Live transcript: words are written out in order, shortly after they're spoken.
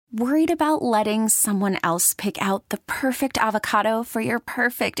Worried about letting someone else pick out the perfect avocado for your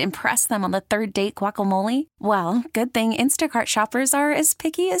perfect impress them on the third date guacamole? Well, good thing Instacart shoppers are as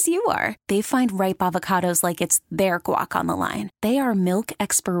picky as you are. They find ripe avocados like it's their guac on the line. They are milk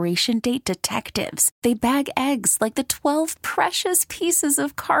expiration date detectives. They bag eggs like the 12 precious pieces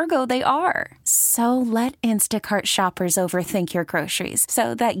of cargo they are. So let Instacart shoppers overthink your groceries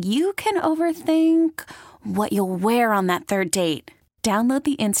so that you can overthink what you'll wear on that third date. Download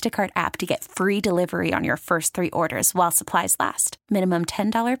the Instacart app to get free delivery on your first 3 orders while supplies last. Minimum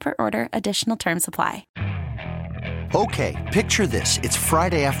 $10 per order. Additional terms apply. Okay, picture this. It's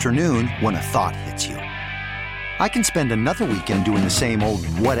Friday afternoon when a thought hits you. I can spend another weekend doing the same old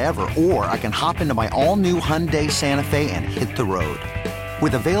whatever, or I can hop into my all-new Hyundai Santa Fe and hit the road.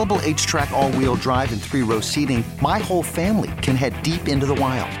 With available H-Track all-wheel drive and 3-row seating, my whole family can head deep into the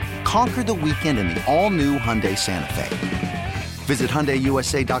wild. Conquer the weekend in the all-new Hyundai Santa Fe. Visit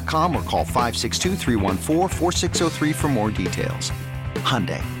HyundaiUSA.com or call 562-314-4603 for more details.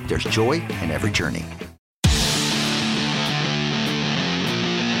 Hyundai, there's joy in every journey.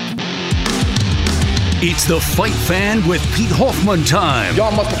 It's the Fight Fan with Pete Hoffman time.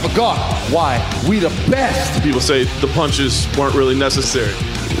 Y'all must have forgot why we the best. People say the punches weren't really necessary.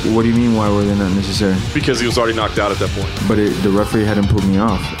 What do you mean, why were they not necessary? Because he was already knocked out at that point. But the referee hadn't pulled me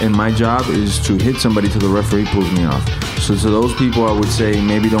off. And my job is to hit somebody till the referee pulls me off. So to those people, I would say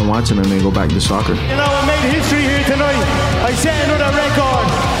maybe don't watch them and may go back to soccer. You know, I made history here tonight. I set another record.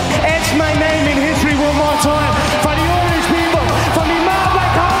 Etch my name in history one more time. For the Irish people, for me mad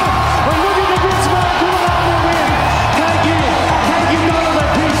black heart. I'm looking at this man coming out the win. Thank you, Donald, I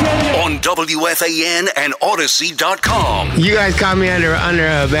appreciate it. On WFAN and Odyssey.com. You guys caught me under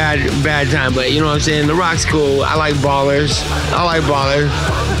a bad time, but you know what I'm saying? The Rock's cool. I like ballers.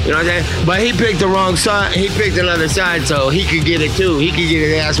 You know what I'm saying? But he picked the wrong side. He picked another side, so he could get it too. He could get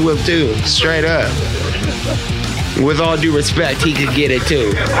his ass whipped too. Straight up. With all due respect, he could get it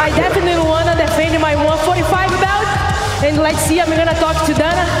too. I definitely want to defend my 145 belt. And let's see, I'm going to talk to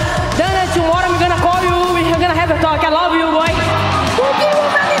Dana. Dana, tomorrow I'm going to call you. We're going to have a talk. I love you, boy.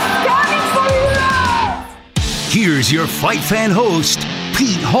 Here's your Fight Fan host,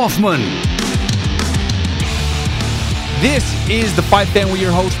 Pete Hoffman. This is the Fight Fan with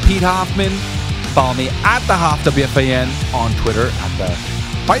your host, Pete Hoffman. Follow me at the HoffWFAN on Twitter, at the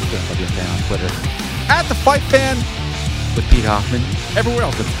Fight Fan WFAN on Twitter, at the Fight Fan with Pete Hoffman. Everywhere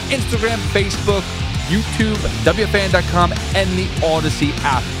else, it's Instagram, Facebook, YouTube, WFAN.com, and the Odyssey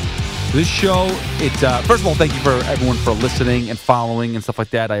app. This show, it's first of all, thank you for everyone for listening and following and stuff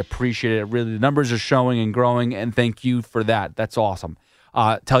like that. I appreciate it. Really, the numbers are showing and growing, and thank you for that. That's awesome.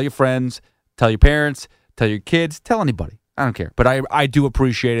 Tell your friends, tell your parents, tell your kids, tell anybody. I don't care. But I do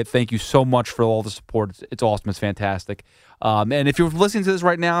appreciate it. Thank you so much for all the support. It's awesome. It's fantastic. And if you're listening to this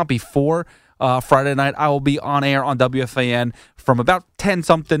right now before Friday night, I will be on air on WFAN from about 10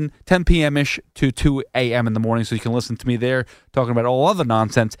 p.m.-ish to 2 a.m. in the morning, so you can listen to me there talking about all other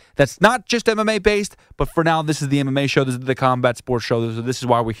nonsense that's not just MMA-based, but for now, this is the MMA show. This is the combat sports show. This is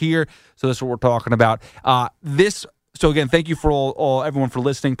why we're here, so this is what we're talking about. So again, thank you for everyone for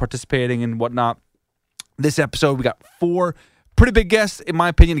listening, participating, and whatnot. This episode, we got 4 pretty big guests, in my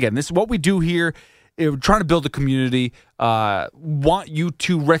opinion. Again, this is what we do here. We're trying to build a community. Want you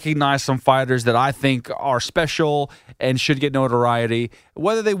to recognize some fighters that I think are special and should get notoriety.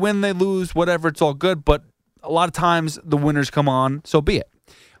 Whether they win, they lose, whatever, it's all good. But a lot of times the winners come on, so be it.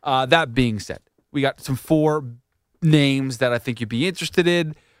 That being said, we got some 4 names that I think you'd be interested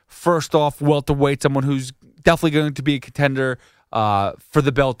in. First off, welterweight, someone who's definitely going to be a contender for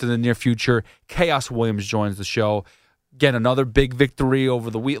the belt in the near future. Khaos Williams joins the show. Again, another big victory over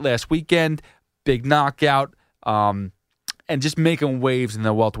the last weekend. Big knockout, and just making waves in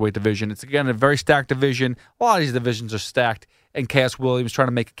the welterweight division. It's, again, a very stacked division. A lot of these divisions are stacked, and Khaos Williams trying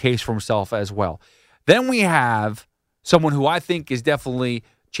to make a case for himself as well. Then we have someone who I think is definitely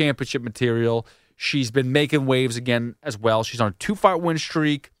championship material. She's been making waves again as well. She's on a 2-fight win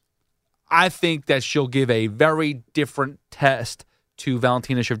streak. I think that she'll give a very different test to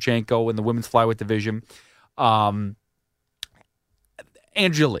Valentina Shevchenko in the women's flyweight division. Andrea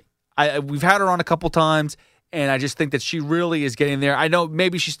Lee. We've had her on a couple times, and I just think that she really is getting there. I know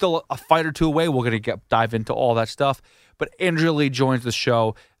maybe she's still a fight or two away. We're going to dive into all that stuff. But Andrea Lee joins the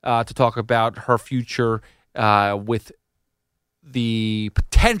show to talk about her future with the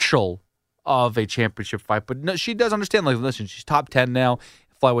potential of a championship fight. But no, she does understand, like, listen, she's top 10 now,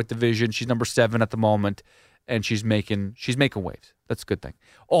 flyweight division. She's number 7 at the moment, and she's making waves. That's a good thing.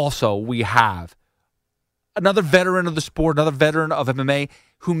 Also, we have another veteran of the sport, another veteran of MMA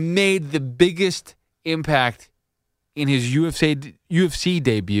who made the biggest impact in his UFC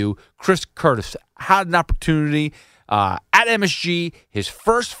debut, Chris Curtis had an opportunity at MSG, his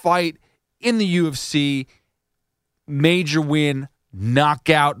first fight in the UFC, major win,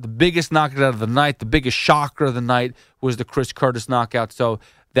 knockout, the biggest knockout of the night, the biggest shocker of the night was the Chris Curtis knockout. So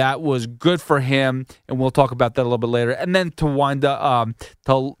that was good for him, and we'll talk about that a little bit later. And then to wind up,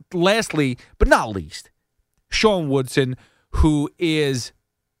 lastly, but not least, Sean Woodson, who is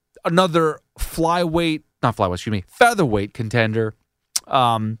another featherweight contender.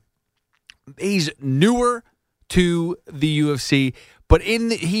 He's newer to the UFC, but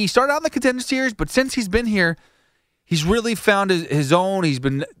he started out in the Contender Series, but since he's been here, he's really found his own. He's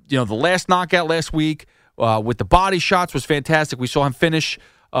been, the last knockout last week with the body shots was fantastic. We saw him finish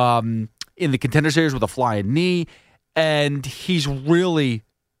in the Contender Series with a flying knee, and he's really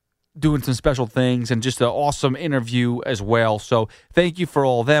doing some special things and just an awesome interview as well. So thank you for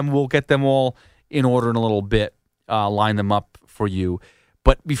all of them. We'll get them all in order in a little bit, line them up for you.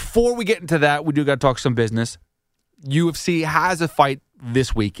 But before we get into that, we do got to talk some business. UFC has a fight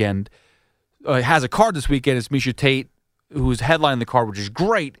this weekend. Has a card this weekend. It's Miesha Tate, who's headlining the card, which is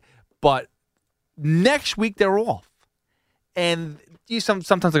great. But next week, they're off. And you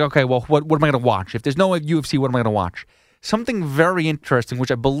sometimes like, okay, well, what am I going to watch? If there's no UFC, what am I going to watch? Something very interesting,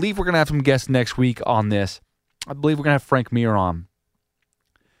 which I believe we're going to have some guests next week on this. I believe we're going to have Frank Mir on.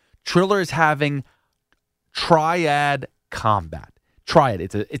 Triller is having triad combat. Triad.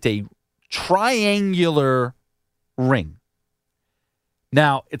 It's a triangular ring.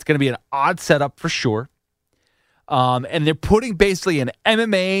 Now, it's going to be an odd setup for sure. And they're putting basically an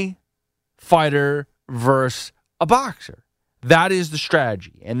MMA fighter versus a boxer. That is the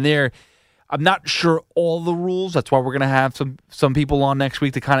strategy. And I'm not sure all the rules. That's why we're going to have some people on next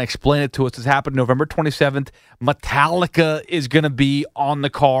week to kind of explain it to us. It's happening November 27th. Metallica is going to be on the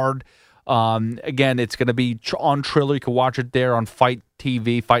card. Again, it's going to be on Triller. You can watch it there on Fight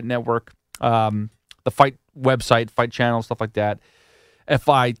TV, Fight Network, the Fight website, Fight channel, stuff like that.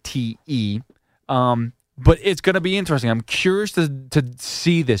 FITE. But it's going to be interesting. I'm curious to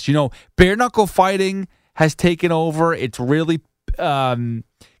see this. Bare knuckle fighting has taken over. It's really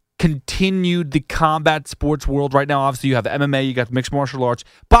continued the combat sports world right now. Obviously, you have MMA, you got mixed martial arts.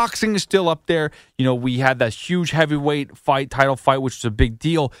 Boxing is still up there. We had that huge heavyweight title fight, which is a big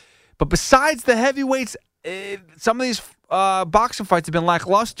deal. But besides the heavyweights, some of these boxing fights have been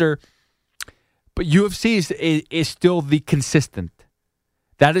lackluster. But UFC is still the consistent.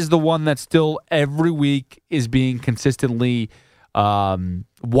 That is the one that still every week is being consistently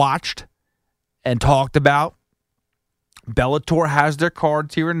watched and talked about. Bellator has their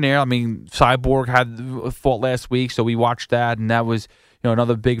cards here and there. I mean, Cyborg had fought last week, so we watched that, and that was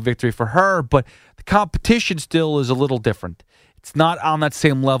another big victory for her. But the competition still is a little different. It's not on that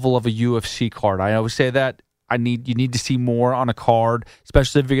same level of a UFC card. I always say that you need to see more on a card,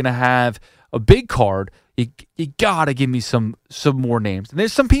 especially if you're going to have a big card. You gotta give me some more names. And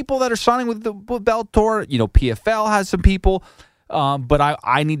there's some people that are signing with Bellator. PFL has some people, but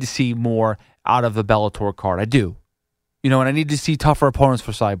I need to see more out of the Bellator card. I do. And I need to see tougher opponents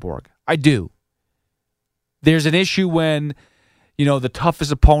for Cyborg. I do. There's an issue when, the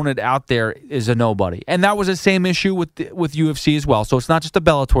toughest opponent out there is a nobody. And that was the same issue with UFC as well. So it's not just a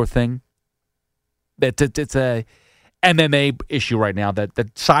Bellator thing. It's a MMA issue right now that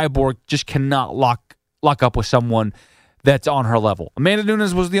Cyborg just cannot lock up with someone that's on her level. Amanda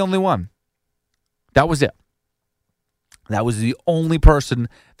Nunes was the only one. That was it. That was the only person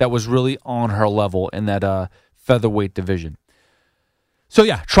that was really on her level in that featherweight division. So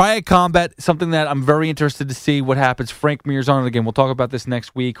yeah, triad combat, something that I'm very interested to see what happens. Frank Mir's on it again. We'll talk about this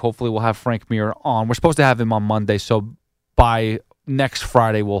next week. Hopefully we'll have Frank Mir on. We're supposed to have him on Monday, so by next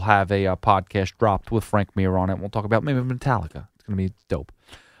Friday we'll have a podcast dropped with Frank Mir on it. We'll talk about maybe Metallica. It's going to be dope.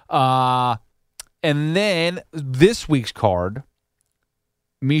 And then this week's card,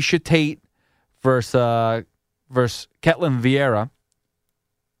 Miesha Tate versus Ketlin Vieira.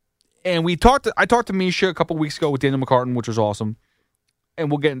 And I talked to Miesha a couple weeks ago with Daniel McCartan, which was awesome. And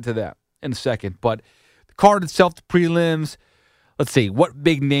we'll get into that in a second. But the card itself, the prelims, let's see, what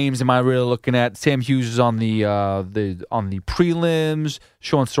big names am I really looking at? Sam Hughes is on the prelims.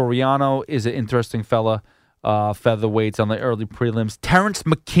 Sean Soriano is an interesting fella. Featherweights on the early prelims. Terrence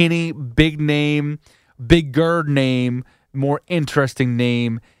McKinney, big name, bigger name, more interesting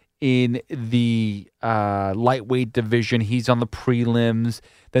name in the lightweight division. He's on the prelims.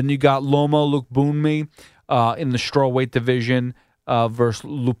 Then you got Loma Lukbunmi in the strawweight division versus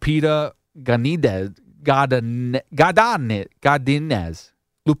Lupita Godinez.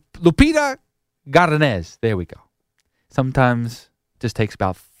 Lupita Godinez. There we go. Sometimes it just takes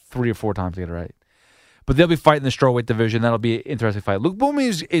about 3 or 4 times to get it right. But they'll be fighting the strawweight division. That'll be an interesting fight. Luke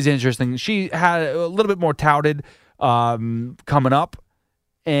Boomy is interesting. She had a little bit more touted coming up.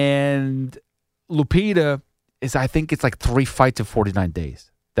 And Lupita I think it's like 3 fights in 49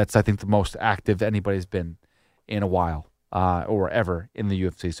 days. That's, I think, the most active anybody's been in a while or ever in the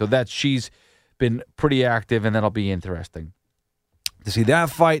UFC. So she's been pretty active, and that'll be interesting to see that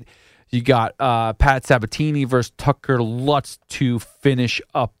fight. You got Pat Sabatini versus Tucker Lutz to finish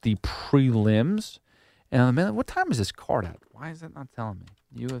up the prelims. And what time is this card at? Why is that not telling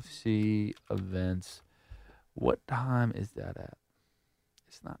me? UFC events. What time is that at?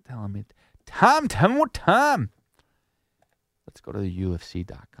 It's not telling me. Tell me what time. Let's go to the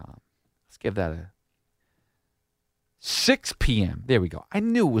UFC.com. Let's give that a 6 p.m. There we go. I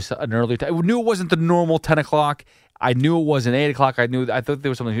knew it was an earlier time. I knew it wasn't the normal 10 o'clock. I knew it wasn't 8 o'clock. I thought there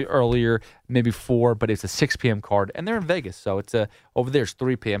was something earlier, maybe 4, but it's a 6 p.m. card. And they're in Vegas, so it's over there it's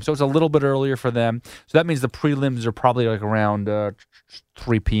 3 p.m. So it's a little bit earlier for them. So that means the prelims are probably like around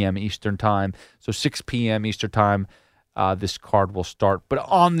 3 p.m. Eastern time. So 6 p.m. Eastern time, this card will start. But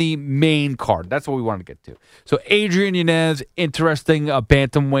on the main card, that's what we wanted to get to. So Adrian Yanez, interesting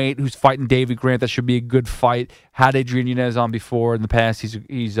bantamweight who's fighting David Grant. That should be a good fight. Had Adrian Yanez on before in the past.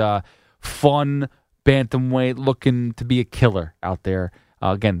 He's fun bantamweight, looking to be a killer out there.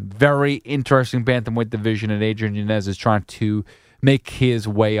 Again, very interesting bantamweight division, and Adrian Yanez is trying to make his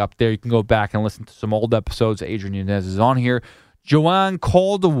way up there. You can go back and listen to some old episodes. Adrian Yanez is on here. Joanne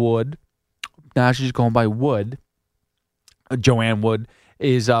Calderwood, now she's going by Wood. Joanne Wood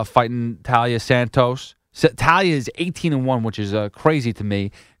is fighting Talia Santos. Talia is 18-1, which is crazy to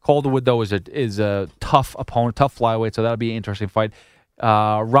me. Calderwood, though, is a tough opponent, tough flyweight, so that'll be an interesting fight.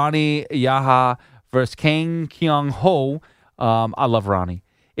 Ronnie Yaha versus Kang Kyung Ho. I love Ronnie.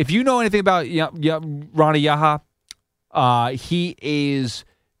 If you know anything about Ronnie Yaha, he is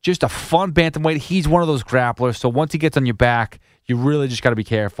just a fun bantamweight. He's one of those grapplers, so once he gets on your back, you really just got to be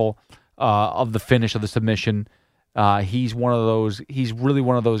careful of the finish of the submission. He's really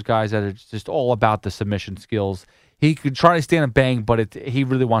one of those guys that are just all about the submission skills. He could try to stand and bang, but he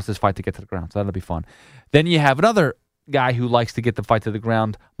really wants this fight to get to the ground, so that'll be fun. Then you have another guy who likes to get the fight to the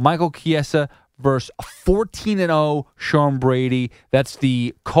ground, Michael Chiesa versus 14-0 Sean Brady. That's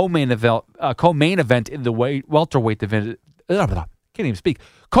the co-main event in the welterweight division. Can't even speak.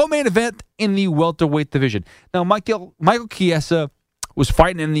 Co-main event in the welterweight division. Now, Michael Chiesa was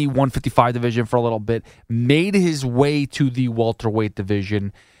fighting in the 155 division for a little bit, made his way to the welterweight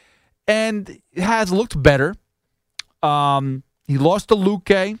division, and has looked better. He lost to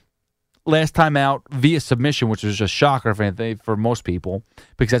Luque last time out via submission, which was a shocker for most people,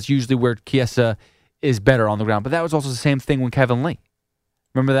 because that's usually where Chiesa is better on the ground. But that was also the same thing with Kevin Lee.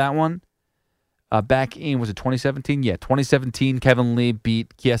 Remember that one? Back in, was it 2017? Yeah, 2017, Kevin Lee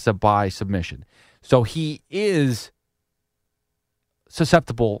beat Chiesa by submission. So he is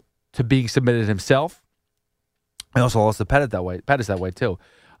susceptible to being submitted himself. He also lost to Pettis that way too.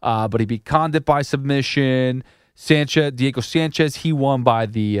 But he beat Condit by submission. Diego Sanchez, he won by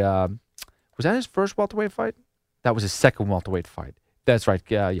the... was that his first welterweight fight? That was his second welterweight fight. That's right,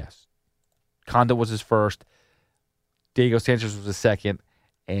 yes. Condit was his first. Diego Sanchez was his second.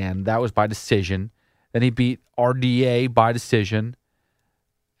 And that was by decision. Then he beat RDA by decision.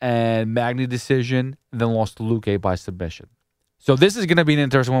 And Magny decision. And then lost to Luque by submission. So this is going to be an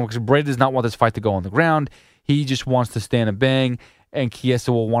interesting one because Brady does not want this fight to go on the ground. He just wants to stand and bang, and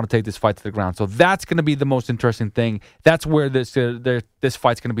Chiesa will want to take this fight to the ground. So that's going to be the most interesting thing. That's where this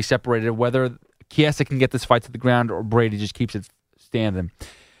fight's going to be separated, whether Chiesa can get this fight to the ground or Brady just keeps it standing.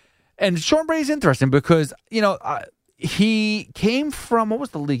 And Sean Brady's interesting because, he came from, what was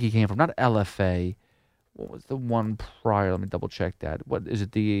the league he came from? Not LFA. What was the one prior? Let me double check that. What is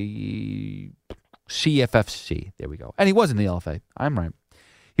it? The CFFC. There we go. And he was in the LFA. I'm right.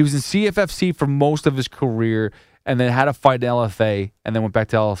 He was in CFFC for most of his career and then had a fight in LFA and then went back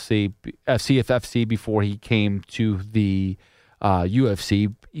to CFFC before he came to the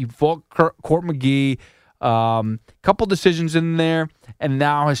UFC. He fought Court McGee, couple decisions in there, and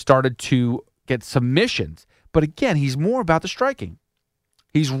now has started to get submissions. But again, he's more about the striking.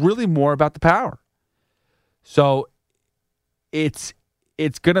 He's really more about the power. So it's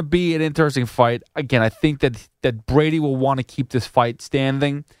going to be an interesting fight. Again, I think that Brady will want to keep this fight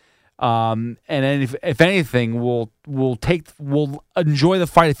standing. And then if anything, we'll enjoy the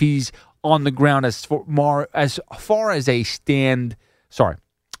fight if he's on the ground as far as a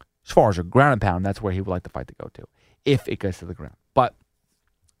ground and pound. That's where he would like the fight to go to if it gets to the ground. But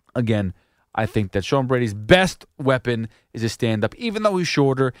again, I think that Sean Brady's best weapon is his stand-up. Even though he's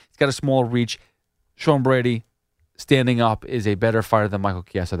shorter, he's got a smaller reach. Sean Brady standing up is a better fighter than Michael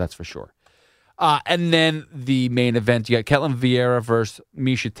Chiesa, that's for sure. And then the main event, you got Ketlen Vieira versus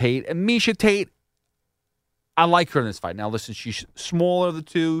Miesha Tate. And Miesha Tate, I like her in this fight. Now, listen, she's smaller of the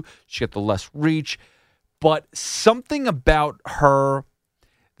two. She got the less reach. But something about her,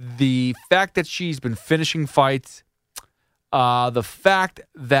 the fact that she's been finishing fights, the fact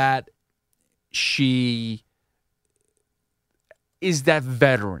that she is that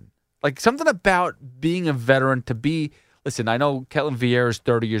veteran. Like, something about being a veteran to be... Listen, I know Ketlen Vieira is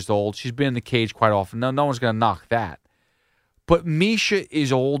 30 years old. She's been in the cage quite often. No one's going to knock that. But Miesha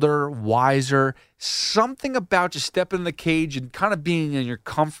is older, wiser. Something about just stepping in the cage and kind of being in your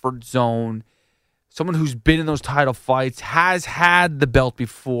comfort zone. Someone who's been in those title fights, has had the belt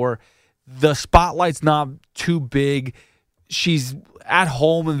before. The spotlight's not too big. She's at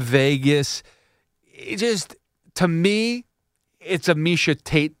home in Vegas. It just, to me, it's a Miesha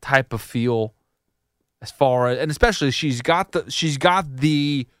Tate type of feel. As far as, and especially she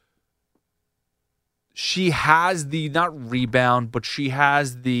has the not rebound, but she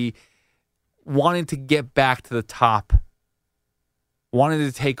has the wanting to get back to the top, wanting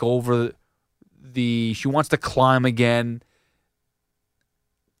to take over she wants to climb again.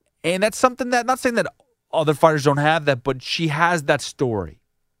 And that's something that, not saying that other fighters don't have that, but she has that story.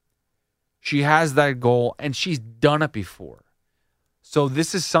 She has that goal, and she's done it before. So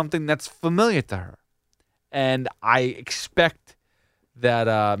this is something that's familiar to her. And I expect that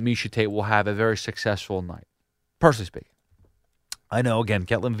Miesha Tate will have a very successful night, personally speaking. I know, again,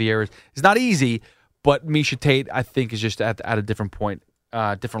 Ketlen Vieira is not easy, but Miesha Tate, I think, is just at a different point,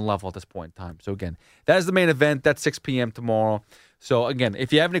 different level at this point in time. So, again, that is the main event. That's 6 p.m. tomorrow. So, again,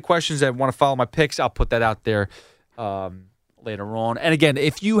 if you have any questions and want to follow my picks, I'll put that out there later on. And, again,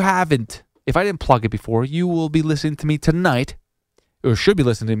 if I didn't plug it before, you will be listening to me tonight, or should be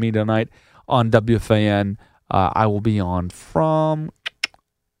listening to me tonight, on WFAN. I will be on from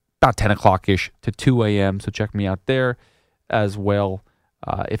about 10 o'clock-ish to 2 a.m., so check me out there as well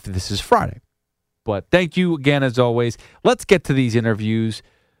if this is Friday. But thank you again, as always. Let's get to these interviews.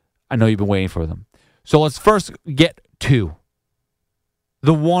 I know you've been waiting for them. So let's first get to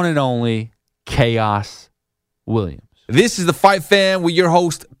the one and only Khaos Williams. This is the Fight Fan with your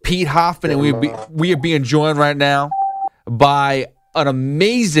host, Pete Hoffman, and we are being joined right now by an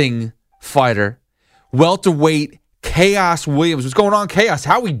amazing fighter, welterweight Khaos Williams. What's going on, Khaos?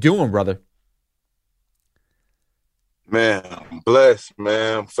 How we doing, brother? Man, I'm blessed,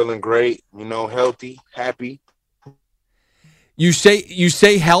 man. I'm feeling great, healthy, happy. You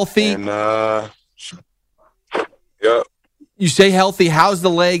say healthy? And yep. You say healthy. How's the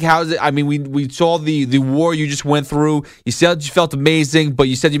leg? How's it? I mean, we saw the war you just went through. You said you felt amazing, but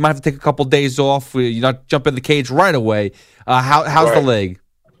you said you might have to take a couple days off. You're not jump in the cage right away. How's the leg?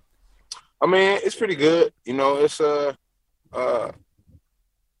 I mean, it's pretty good. It's a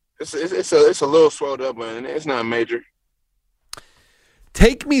little swelled up, but it's not major.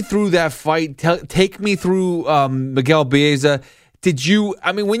 Take me through that fight. Take me through Miguel Baeza.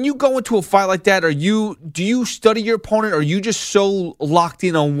 When you go into a fight like that, do you study your opponent, or are you just so locked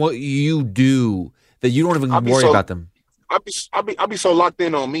in on what you do that you don't even worry about them? I'll be so locked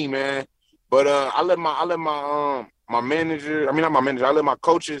in on me, man. But I let my manager. I mean, not my manager. I let my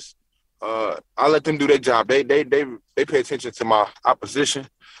coaches. I let them do their job. They pay attention to my opposition,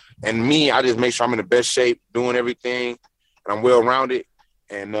 and me. I just make sure I'm in the best shape, doing everything, and I'm well rounded,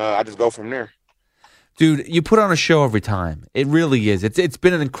 and I just go from there. Dude, you put on a show every time. It really is. It's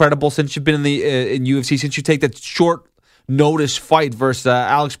been an incredible since you've been in the in UFC, since you take that short notice fight versus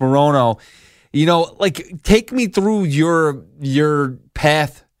Alex Morono. Take me through your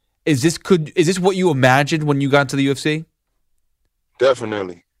path. Is this what you imagined when you got into the UFC?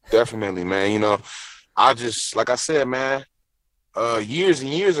 Definitely, man. I just, like I said, man. Years and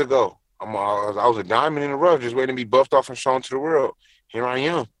years ago, I was a diamond in the rough, just waiting to be buffed off and shown to the world. Here I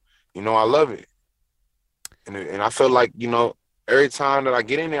am. I love it. And I feel like, every time that I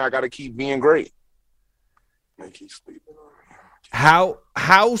get in there, I got to keep being great. Man, keep sleeping.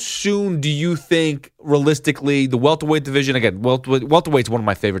 How soon do you think, realistically, the welterweight division, again, welterweight's one of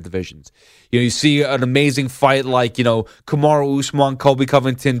my favorite divisions. You see an amazing fight like, Kamaru Usman, Colby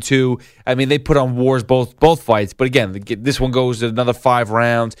Covington too. I mean, they put on wars both fights. But again, this one goes another 5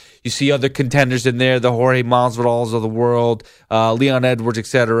 rounds. You see other contenders in there, the Jorge Masvidals of the world, Leon Edwards,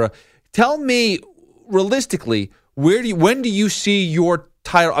 etc. Tell me, realistically, when do you see your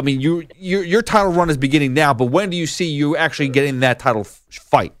title? I mean, your title run is beginning now, but when do you see you actually getting that title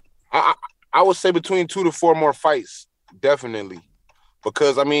fight? I would say between 2 to 4 more fights, definitely.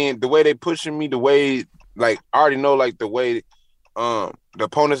 Because I mean, the way they pushing me, the way I already know the way the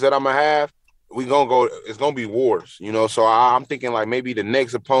opponents that I'm gonna have, it's gonna be wars, So I'm thinking maybe the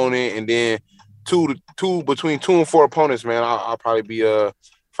next opponent, and then between 2 and 4 opponents, man, I'll probably be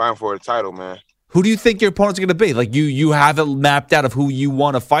fighting for a title, man. Who do you think your opponents are going to be? Like you have it mapped out of who you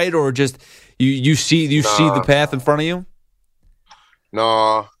want to fight, or just you see the path in front of you?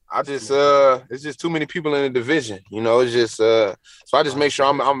 No, I just it's just too many people in the division. It's just so I just make sure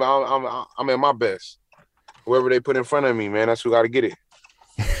I'm at my best. Whoever they put in front of me, man, that's who got to get it.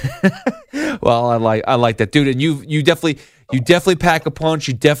 Well, I like that, dude. And you definitely pack a punch.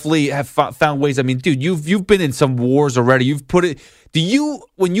 You definitely have found ways. I mean, dude, you've been in some wars already. You've put it.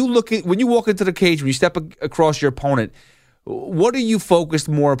 When you walk into the cage, when you step across your opponent, what are you focused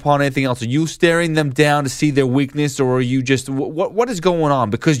more upon? Anything else? Are you staring them down to see their weakness, or are you just what is going on?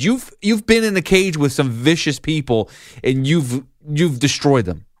 Because you've been in a cage with some vicious people, and you've destroyed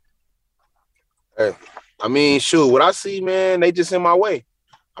them. Hey, I mean, shoot, what I see, man, they just in my way.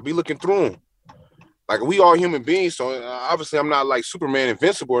 I be looking through them. Like, we all human beings, so obviously I'm not like Superman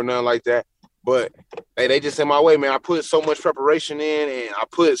invincible or nothing like that. But hey, they just in my way, man. I put so much preparation in, and I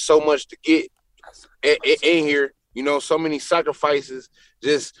put so much to get in here. So many sacrifices,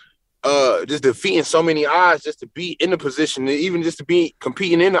 just defeating so many odds just to be in the position, even just to be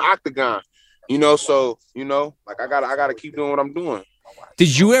competing in the octagon. So like I gotta keep doing what I'm doing.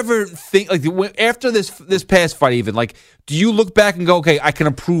 Did you ever think, like, after this past fight, even, like, do you look back and go, okay, I can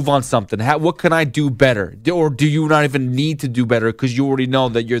improve on something? What can I do better? Or do you not even need to do better because you already know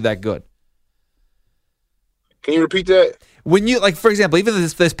that you're that good? Can you repeat that? When you, like, for example, even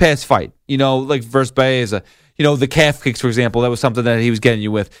this past fight, like versus Baeza, the calf kicks, for example, that was something that he was getting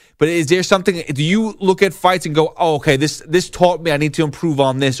you with. But is there something, do you look at fights and go, oh, okay, this taught me I need to improve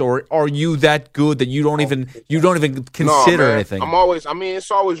on this, or are you that good that you don't even consider anything?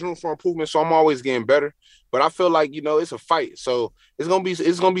 It's always room for improvement, so I'm always getting better. But I feel like, it's a fight. So it's gonna be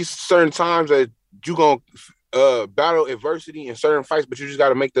certain times that you're gonna battle adversity in certain fights, but you just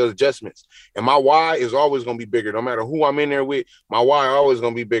gotta make those adjustments. And my why is always gonna be bigger. No matter who I'm in there with, my why always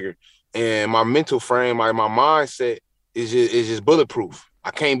gonna be bigger. And my mental frame, my mindset is just bulletproof.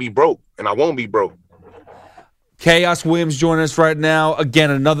 I can't be broke, and I won't be broke. Khaos Williams joining us right now.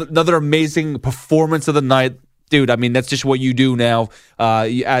 Again, another amazing performance of the night, dude. I mean, that's just what you do now.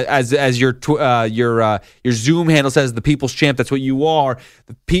 As your Zoom handle says, the People's Champ. That's what you are.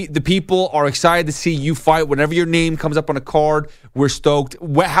 The people are excited to see you fight. Whenever your name comes up on a card, we're stoked.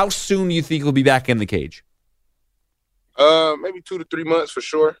 How soon do you think you'll be back in the cage? Maybe 2 to 3 months for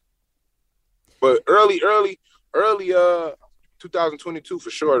sure. But early 2022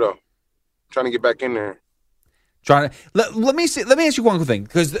 for sure though. Trying to get back in there. Let me ask you one quick thing,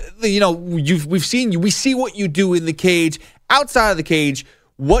 because we see what you do in the cage. Outside of the cage,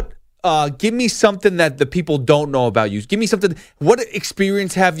 give me something that the people don't know about you. Give me something. What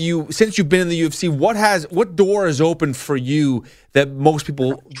experience have you, since you've been in the UFC? What door is open for you that most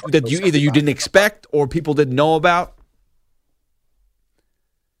people, that you didn't expect or people didn't know about?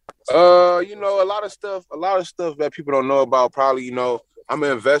 A lot of stuff that people don't know about. Probably, I'm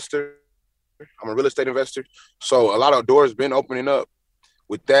an investor. I'm a real estate investor. So a lot of doors been opening up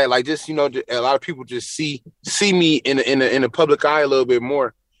with that. Like, just, a lot of people just see me in the public eye a little bit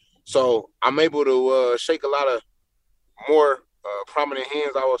more. So I'm able to shake a lot of more prominent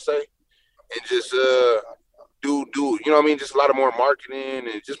hands, I would say, and just do just a lot of more marketing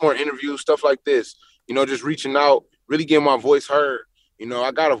and just more interviews, stuff like this. Just reaching out, really getting my voice heard.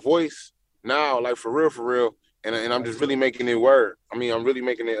 I got a voice now, like for real, and I'm just really making it work. I mean, I'm really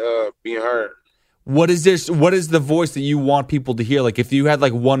making it being heard. What is this? What is the voice that you want people to hear? Like, if you had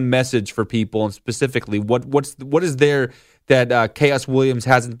like one message for people, and specifically, what is there that Khaos Williams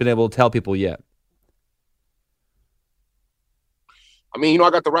hasn't been able to tell people yet? I mean,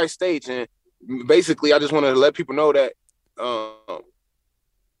 I got the right stage, and basically, I just want to let people know that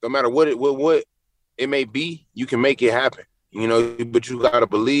no matter what it may be, you can make it happen. But you got to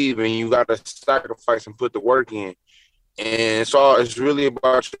believe, and you got to sacrifice and put the work in. And so it's really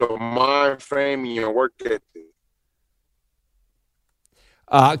about your mind frame and your work ethic.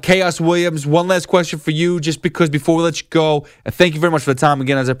 Khaos Williams, one last question for you, just because before we let you go, and thank you very much for the time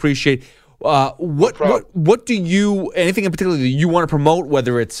again, as I appreciate. What do you, anything in particular that you want to promote,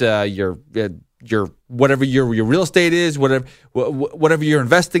 whether it's your whatever your real estate is, whatever you're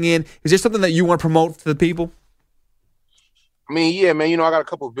investing in? Is there something that you want to promote to the people? I mean, yeah, man, I got a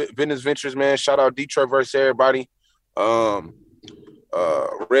couple of business ventures, man. Shout out Detroit versus everybody. Red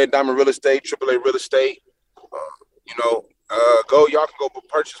Diamond Real Estate, AAA Real Estate. Y'all can go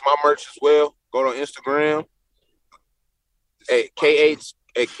purchase my merch as well. Go on Instagram at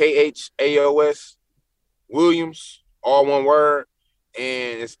KHAOS Williams, all one word.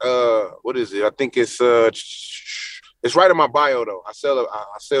 And it's what is it? I think it's right in my bio though. I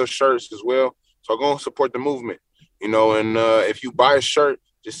sell shirts as well. So go and support the movement, you know, and if you buy a shirt,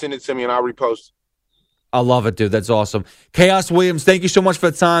 just send it to me and I'll repost it. I love it, dude. That's awesome. Khaos Williams, thank you so much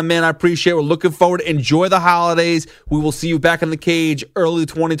for the time, man. I appreciate it. We're looking forward. Enjoy the holidays. We will see you back in the cage early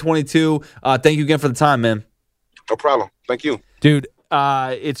 2022. Thank you again for the time, man. No problem. Thank you. Dude,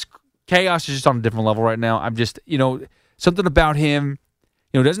 it's Khaos is just on a different level right now. I'm just, something about him,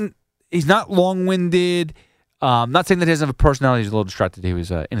 he's not long-winded. Not saying that he doesn't have a personality. He's a little distracted. He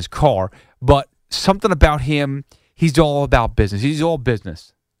was in his car. But something about him, he's all about business. He's all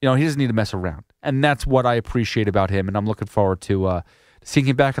business. He doesn't need to mess around. And that's what I appreciate about him, and I'm looking forward to seeing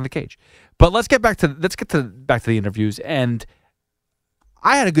him back in the cage. But let's get back to the interviews. And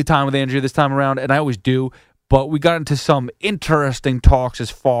I had a good time with Andrea this time around, and I always do. But we got into some interesting talks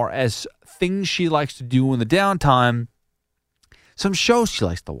as far as things she likes to do in the downtime, some shows she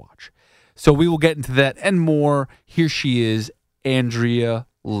likes to watch. So we will get into that and more. Here she is, Andrea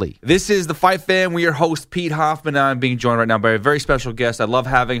Lee. This is The Fight Fan. We're your host, Pete Hoffman. I'm being joined right now by a very special guest. I love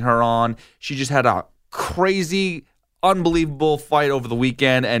having her on. She just had a crazy, unbelievable fight over the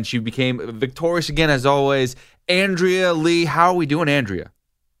weekend, and she became victorious again, as always. Andrea Lee. How are we doing, Andrea?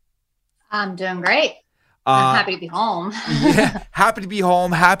 I'm doing great. I'm happy to be home. Yeah, happy to be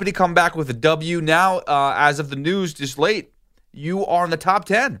home. Happy to come back with a W. Now, as of the news just late, you are in the top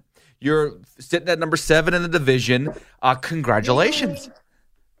 10. You're sitting at number 7 in the division. Congratulations.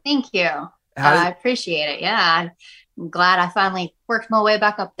 Thank you. I appreciate it. Yeah, I'm glad I finally worked my way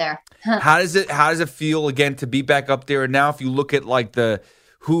back up there. How does it feel again to be back up there? And now, if you look at like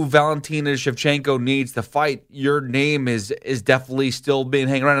who Valentina Shevchenko needs to fight, your name is definitely still being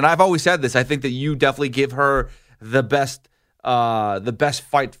hanging around. And I've always said this. I think that you definitely give her the best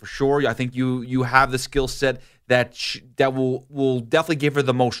fight for sure. I think you have the skill set that will definitely give her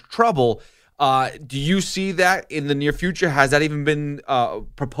the most trouble. Do you see that in the near future? Has that even been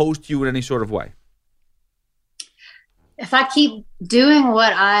proposed to you in any sort of way? If I keep doing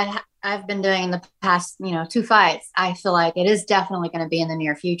what I've been doing in the past, 2 fights, I feel like it is definitely going to be in the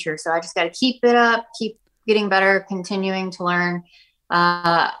near future. So I just got to keep it up, keep getting better, continuing to learn.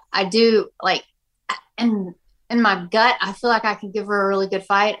 I do like, in my gut, I feel like I could give her a really good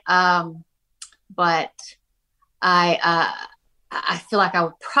fight. But I feel like I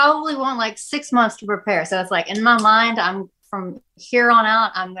would probably want like 6 months to prepare. So it's like in my mind, from here on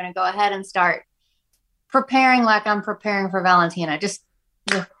out, I'm going to go ahead and start preparing like I'm preparing for Valentina, just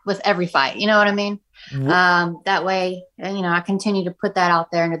with every fight. You know what I mean? That way, I continue to put that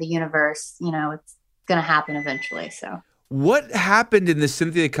out there into the universe. It's going to happen eventually. So what happened in the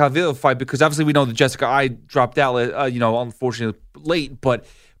Cynthia Calvillo fight? Because obviously we know that Jessica I dropped out, unfortunately late, but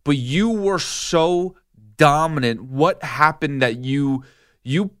you were so dominant. What happened that you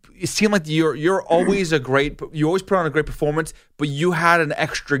it seemed like you're always you always put on a great performance, but you had an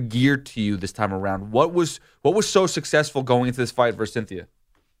extra gear to you this time around. What was so successful going into this fight versus Cynthia?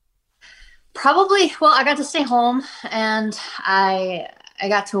 Probably, I got to stay home and I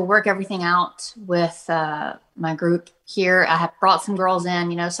got to work everything out with my group here. I have brought some girls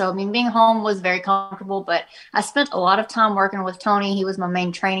in, so being home was very comfortable, but I spent a lot of time working with Tony. He was my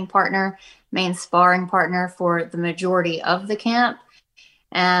main training partner, main sparring partner for the majority of the camp.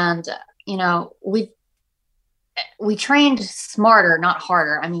 And, we trained smarter, not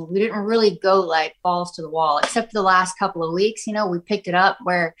harder. I mean, we didn't really go like balls to the wall, except the last couple of weeks. We picked it up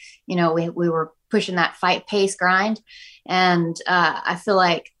where, we were pushing that fight pace grind. And I feel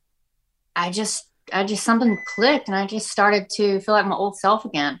like I just something clicked and I just started to feel like my old self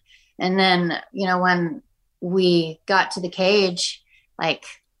again. And then, when we got to the cage, like,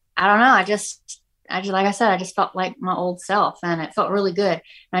 I don't know, I just like I said, I just felt like my old self and it felt really good. And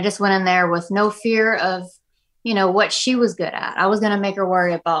I just went in there with no fear of, what she was good at. I was going to make her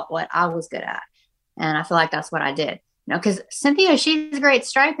worry about what I was good at. And I feel like that's what I did, because Cynthia, she's a great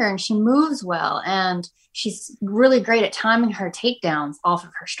striker and she moves well. And she's really great at timing her takedowns off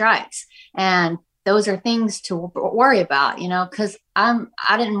of her strikes. And those are things to worry about, because I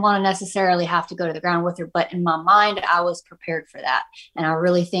didn't want to necessarily have to go to the ground with her, but in my mind, I was prepared for that. And I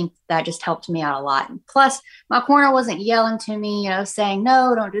really think that just helped me out a lot. And plus my corner wasn't yelling to me, saying,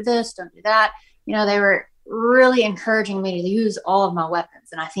 no, don't do this, don't do that. They were really encouraging me to use all of my weapons.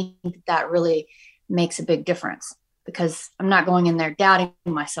 And I think that really makes a big difference because I'm not going in there doubting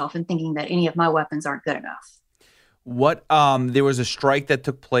myself and thinking that any of my weapons aren't good enough. What there was a strike that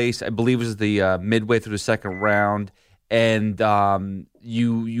took place, I believe it was the midway through the second round, and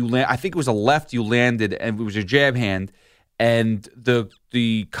you land, I think it was a left you landed, and it was your jab hand, and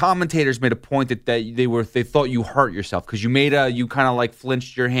the commentators made a point that they thought you hurt yourself because you kind of like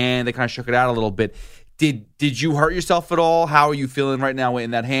flinched your hand, they kind of shook it out a little bit. Did you hurt yourself at all? How are you feeling right now in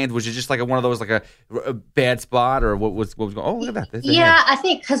that hand? Was it just like one of those, like a bad spot, or what was going? Oh, look at that! Yeah, I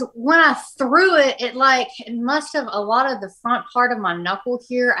think because when I threw it, it must have, a lot of the front part of my knuckle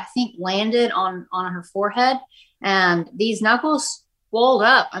here, I think, landed on her forehead, and these knuckles swelled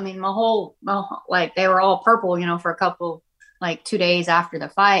up. I mean, like they were all purple, for a couple, like 2 days after the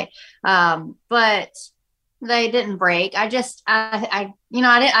fight, but they didn't break. I had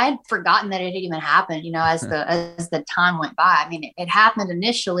forgotten that it had even happened, as the time went by. I mean, it happened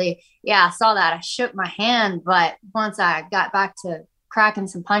initially. Yeah, I saw that. I shook my hand, but once I got back to cracking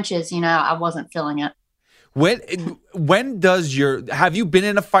some punches, I wasn't feeling it. Have you been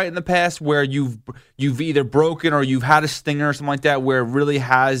in a fight in the past where you've either broken or you've had a stinger or something like that, where it really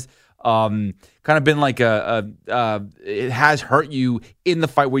has kind of been like it has hurt you in the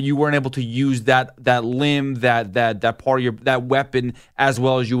fight, where you weren't able to use that limb, that part of that weapon as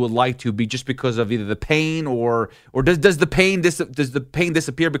well as you would like to be, just because of either the pain or does the pain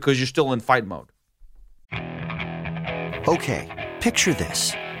disappear because you're still in fight mode? Okay, picture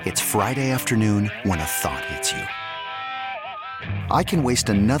this. It's Friday afternoon when a thought hits you. I can waste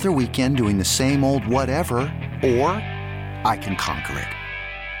another weekend doing the same old whatever, or I can conquer it.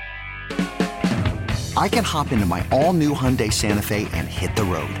 I can hop into my all-new Hyundai Santa Fe and hit the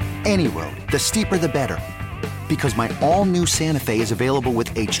road. Any road. The steeper, the better. Because my all-new Santa Fe is available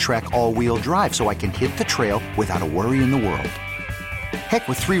with H-Track all-wheel drive, so I can hit the trail without a worry in the world. Heck,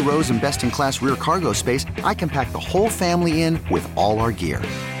 with 3 rows and best-in-class rear cargo space, I can pack the whole family in with all our gear.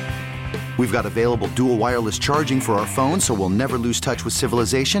 We've got available dual wireless charging for our phones, so we'll never lose touch with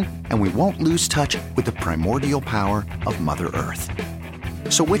civilization, and we won't lose touch with the primordial power of Mother Earth.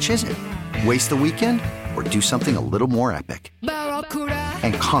 So which is it? Waste the weekend or do something a little more epic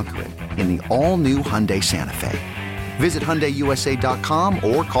and conquer it in the all-new Hyundai Santa Fe. Visit HyundaiUSA.com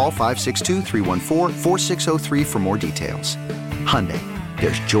or call 562-314-4603 for more details. Hyundai,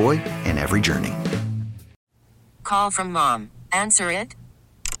 there's joy in every journey. Call from mom. Answer it.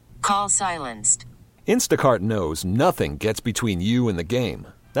 Call silenced. Instacart knows nothing gets between you and the game.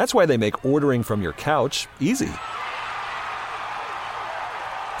 That's why they make ordering from your couch easy.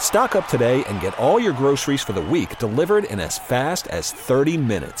 Stock up today and get all your groceries for the week delivered in as fast as 30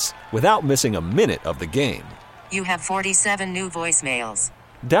 minutes without missing a minute of the game. You have 47 new voicemails.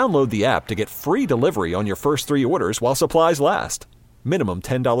 Download the app to get free delivery on your first 3 orders while supplies last. Minimum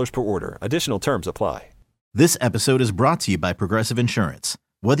 $10 per order. Additional terms apply. This episode is brought to you by Progressive Insurance.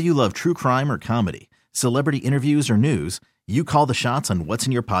 Whether you love true crime or comedy, celebrity interviews or news, you call the shots on what's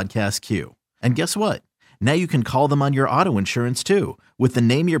in your podcast queue. And guess what? Now you can call them on your auto insurance too, with the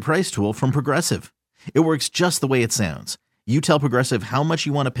Name Your Price tool from Progressive. It works just the way it sounds. You tell Progressive how much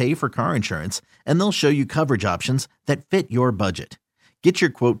you want to pay for car insurance, and they'll show you coverage options that fit your budget. Get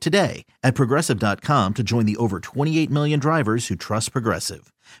your quote today at Progressive.com to join the over 28 million drivers who trust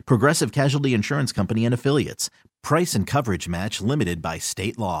Progressive. Progressive Casualty Insurance Company and Affiliates. Price and coverage match limited by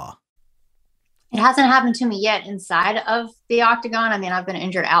state law. It hasn't happened to me yet inside of the octagon. I mean, I've been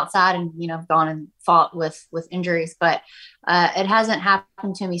injured outside and, gone and fought with injuries, but it hasn't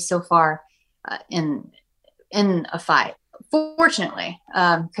happened to me so far in a fight, fortunately,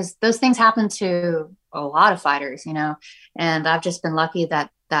 because those things happen to a lot of fighters, and I've just been lucky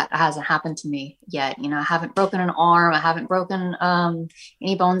that hasn't happened to me yet. I haven't broken an arm. I haven't broken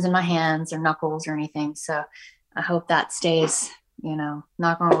any bones in my hands or knuckles or anything. So I hope that stays.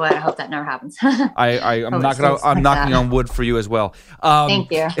 Knock on wood. I hope that never happens. I'm knocking on wood for you as well.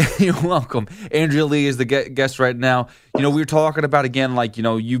 Thank you. You're welcome. Andrea Lee is the guest right now. We were talking about, again,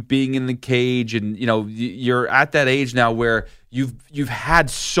 you being in the cage, and you're at that age now where you've had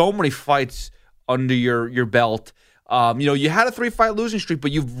so many fights under your belt. You had a 3-fight losing streak,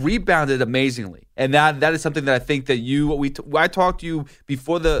 but you've rebounded amazingly, and that is something that I think that I talked to you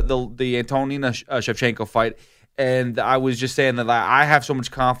before the Antonina Shevchenko fight. And I was just saying that I have so much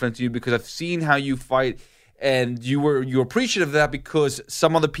confidence in you because I've seen how you fight, and you're appreciative of that, because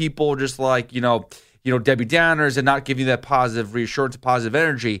some other people are just like, Debbie Downers and not giving you that positive reassurance, positive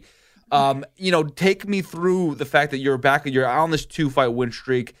energy. Take me through the fact that you're on this 2-fight win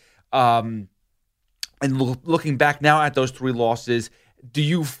streak, and looking back now at those 3 losses, do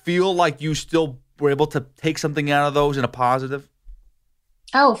you feel like you still were able to take something out of those in a positive?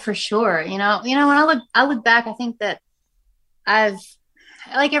 Oh, for sure. When I look back, I think that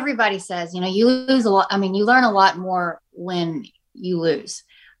like everybody says, you lose a lot. I mean, you learn a lot more when you lose.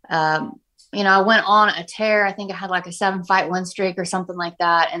 I went on a tear. I think I had like a 7-fight win streak or something like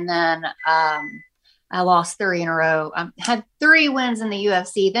that. And then I lost 3 in a row. I had 3 wins in the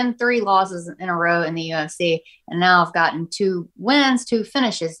UFC, then 3 losses in a row in the UFC. And now I've gotten 2 wins, 2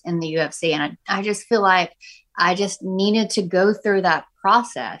 finishes in the UFC. And I just feel like I just needed to go through that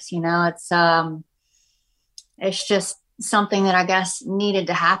process. It's just something that I guess needed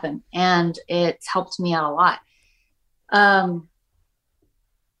to happen. And it's helped me out a lot.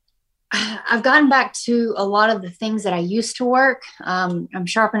 I've gotten back to a lot of the things that I used to work. I'm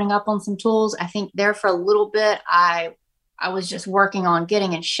sharpening up on some tools. I think there for a little bit, I was just working on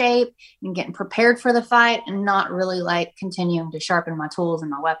getting in shape and getting prepared for the fight and not really like continuing to sharpen my tools and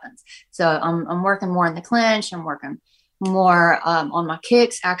my weapons. So I'm working more in the clinch. I'm working more on my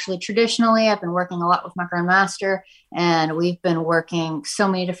kicks. Actually, traditionally, I've been working a lot with my grandmaster, and we've been working so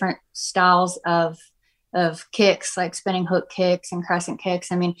many different styles of kicks, like spinning hook kicks and crescent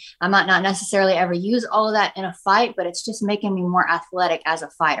kicks. I mean, I might not necessarily ever use all of that in a fight, but it's just making me more athletic as a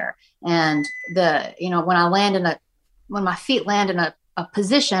fighter. And when my feet land in a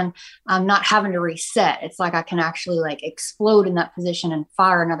position, I'm not having to reset. It's like I can actually like explode in that position and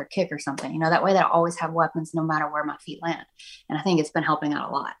fire another kick or something, that way that I always have weapons no matter where my feet land. And I think it's been helping out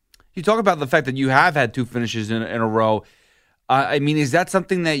a lot. You talk about the fact that you have had 2 finishes in a row. I mean, is that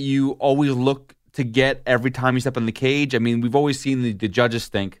something that you always look to get every time you step in the cage? I mean, we've always seen the judges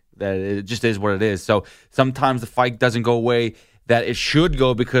think that it just is what it is. So sometimes the fight doesn't go away that it should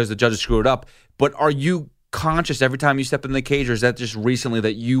go because the judges screwed up. But are you conscious every time you step in the cage, or is that just recently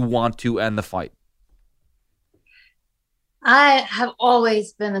that you want to end the fight? I have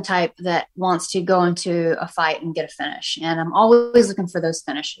always been the type that wants to go into a fight and get a finish, and I'm always looking for those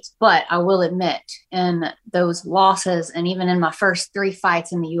finishes. But I will admit, in those losses, and even in my first 3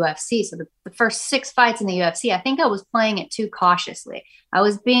 fights in the UFC, so the first 6 fights in the UFC, I think I was playing it too cautiously. I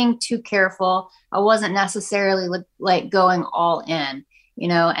was being too careful. I wasn't necessarily like going all in,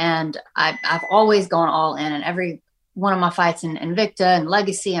 and I've always gone all in every one of my fights in Invicta and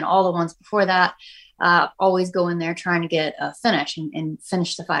Legacy and all the ones before that. Always go in there trying to get a finish and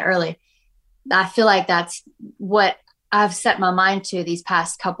finish the fight early. I feel like that's what I've set my mind to these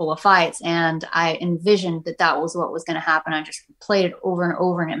past couple of fights, and I envisioned that was what was going to happen. I just played it over and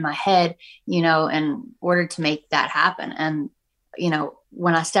over in my head, in order to make that happen. And,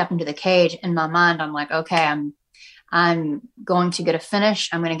 when I step into the cage, in my mind, I'm like, okay, I'm going to get a finish.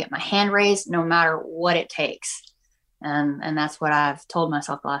 I'm going to get my hand raised no matter what it takes. And that's what I've told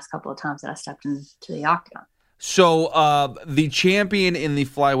myself the last couple of times that I stepped into the octagon. So the champion in the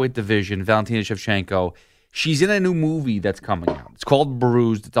flyweight division, Valentina Shevchenko, she's in a new movie that's coming out. It's called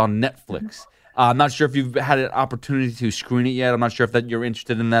Bruised. It's on Netflix. I'm not sure if you've had an opportunity to screen it yet. I'm not sure if you're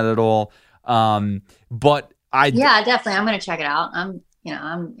interested in that at all. But yeah, definitely. I'm going to check it out.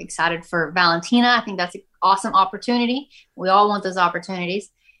 I'm excited for Valentina. I think that's an awesome opportunity. We all want those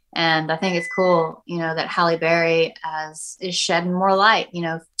opportunities. And I think it's cool, that Halle Berry is shedding more light,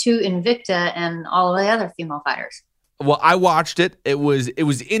 to Invicta and all of the other female fighters. Well, I watched it. It was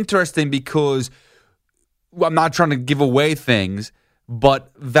interesting because I'm not trying to give away things,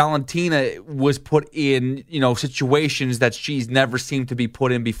 but Valentina was put in, situations that she's never seemed to be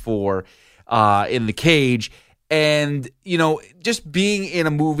put in before in the cage. And, just being in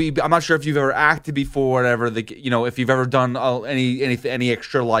a movie, I'm not sure if you've ever acted before, whatever, if you've ever done any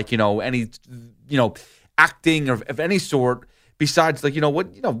extra, like, any, acting of any sort, besides, like,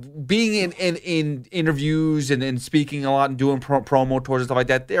 being in interviews and speaking a lot and doing promo tours and stuff like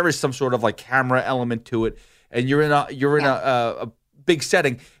that, there is some sort of, like, camera element to it. And you're in a big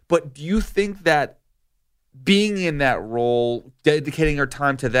setting. But do you think that being in that role, dedicating her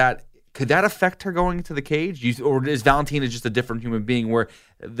time to that, could that affect her going into the cage? Or is Valentina just a different human being where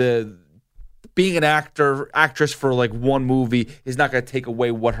being an actress for like one movie is not going to take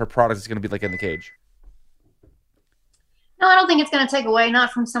away what her product is going to be like in the cage? No, I don't think it's going to take away,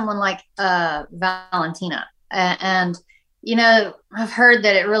 not from someone like Valentina. And, I've heard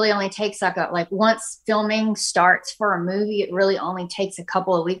that it really only takes once filming starts for a movie, it really only takes a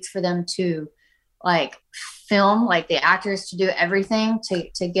couple of weeks for them to film, the actors to do everything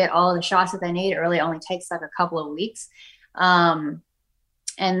to get all of the shots that they need. It really only takes a couple of weeks. And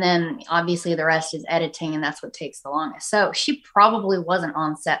then obviously the rest is editing, and that's what takes the longest. So she probably wasn't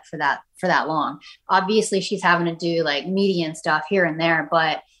on set for that long. Obviously she's having to do media and stuff here and there,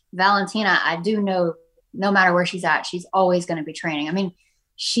 but Valentina, I do know no matter where she's at, she's always going to be training. I mean,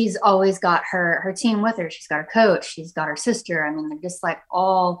 she's always got her team with her. She's got her coach. She's got her sister. I mean, they're just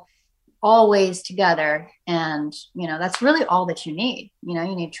always together. And, that's really all that you need. You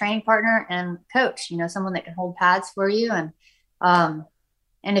need a training partner and coach, someone that can hold pads for you. And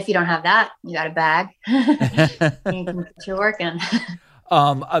if you don't have that, you got a bag. You can put your work in.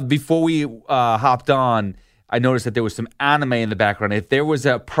 Before we hopped on, I noticed that there was some anime in the background. If there was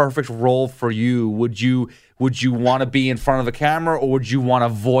a perfect role for you, would you want to be in front of the camera, or would you want to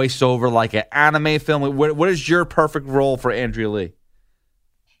voice over like an anime film? What is your perfect role for Andrea Lee?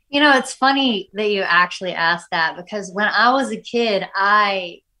 You know, it's funny that you actually asked that, because when I was a kid,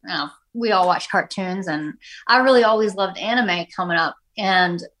 we all watched cartoons, and I really always loved anime coming up.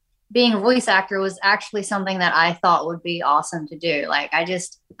 And being a voice actor was actually something that I thought would be awesome to do. Like,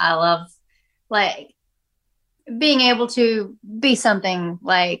 I love like being able to be something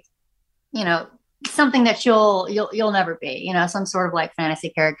like, you know, something that you'll never be, you know, some sort of like fantasy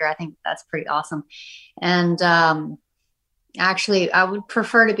character. I think that's pretty awesome. And, actually, I would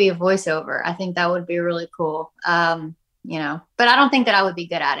prefer to be a voiceover. I think that would be really cool. You know, but I don't think that I would be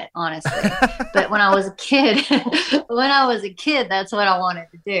good at it, honestly. But when I was a kid, that's what I wanted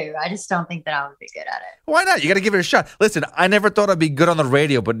to do. I just don't think that I would be good at it. Why not? You got to give it a shot. Listen, I never thought I'd be good on the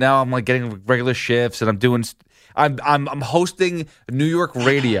radio, but now I'm like getting regular shifts, and I'm hosting New York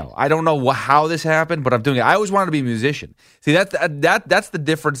radio. I don't know how this happened, but I'm doing it. I always wanted to be a musician. See, that's the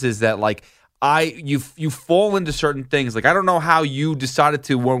difference, is that like you fall into certain things. Like, I don't know how you decided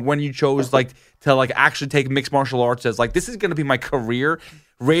to when you chose like to like actually take mixed martial arts as like, this is going to be my career.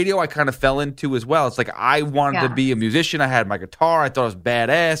 Radio I kind of fell into as well. It's like I wanted to be a musician. I had my guitar. I thought it was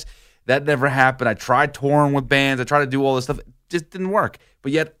badass. That never happened. I tried touring with bands. I tried to do all this stuff. It just didn't work.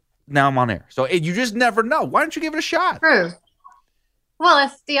 But yet now I'm on air. So you just never know. Why don't you give it a shot? True. Well,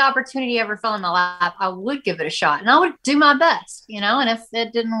 if the opportunity ever fell in my lap, I would give it a shot, and I would do my best, you know. And if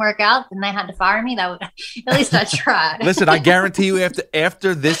it didn't work out, then they had to fire me. That would, at least I tried. Listen, I guarantee you,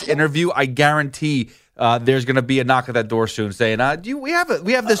 after this interview, I guarantee there's going to be a knock at that door soon, saying, we have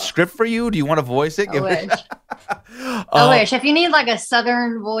this script for you? Do you want to voice it?" I wish. I wish. If you need like a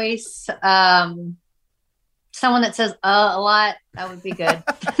Southern voice, someone that says a lot, that would be good.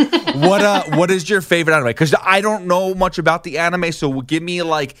 What is your favorite anime? Because I don't know much about the anime, so give me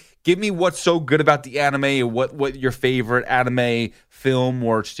what's so good about the anime, and what your favorite anime film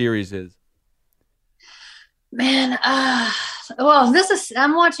or series is. Man, well,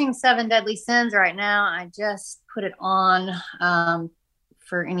 I'm watching Seven Deadly Sins right now. I just put it on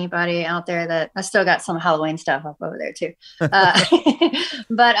for anybody out there that I still got some Halloween stuff up over there too.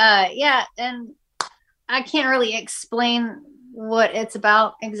 But yeah, and I can't really explain what it's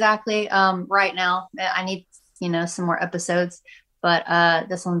about exactly right now. I need, some more episodes, but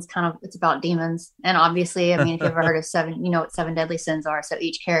this one's it's about demons. And obviously, I mean, if you've ever heard of Seven, you know what Seven Deadly Sins are. So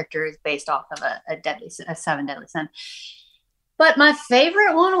each character is based off of a Seven Deadly Sin. But my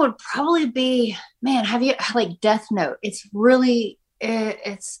favorite one would probably be, have you like Death Note? It's really,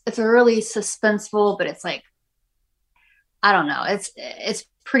 it's really suspenseful, but it's like, I don't know. It's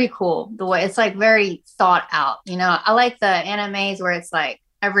pretty cool the way it's like very thought out. I like the animes where it's like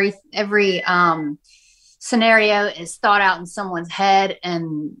every scenario is thought out in someone's head,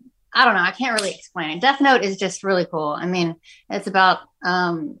 and I don't know. I can't really explain it. Death Note is just really cool. I mean, it's about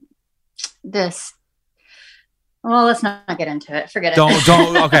this. Well, let's not get into it. Forget it.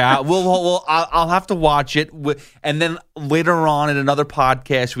 Don't. Okay, I'll have to watch it, and then later on in another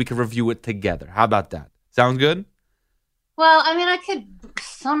podcast we can review it together. How about that? Sounds good. Well, I mean, I could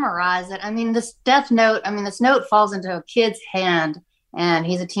summarize it. I mean, this note falls into a kid's hand, and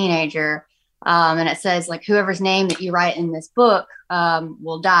he's a teenager. And it says, like, whoever's name that you write in this book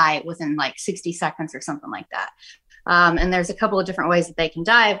will die within, like, 60 seconds or something like that. And there's a couple of different ways that they can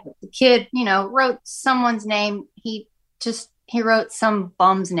die. But the kid, wrote someone's name. He wrote some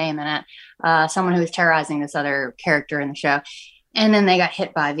bum's name in it, someone who was terrorizing this other character in the show. And then they got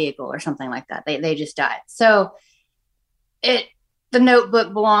hit by a vehicle or something like that. They just died. So the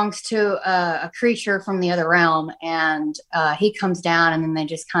notebook belongs to a creature from the other realm, and he comes down, and then they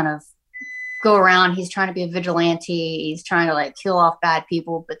just kind of go around. He's trying to be a vigilante. He's trying to like kill off bad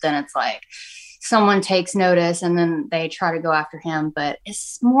people, but then it's like someone takes notice, and then they try to go after him. But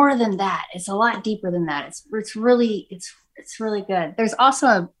it's more than that. It's a lot deeper than that. It's really good. There's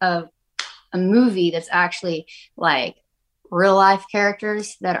also a movie that's actually like real life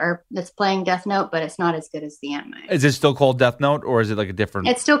characters that's playing Death Note, but it's not as good as the anime. Is it still called Death Note, or is it like a different?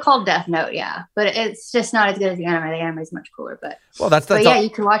 It's still called Death Note, yeah, but it's just not as good as the anime. The anime is much cooler, but you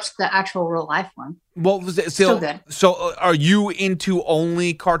can watch the actual real life one. Well, still good. So, are you into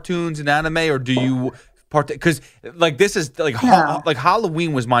only cartoons and anime, or do you because like this is like like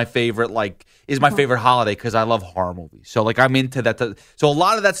Halloween was my favorite, is my favorite holiday because I love horror movies. So like I'm into that. So a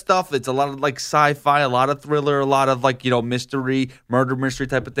lot of that stuff, it's a lot of like sci-fi, a lot of thriller, a lot of like mystery, murder mystery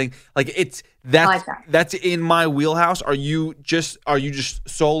type of thing. Like that's in my wheelhouse. Are you just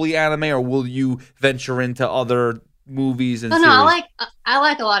solely anime, or will you venture into other movies and Oh, series? no, I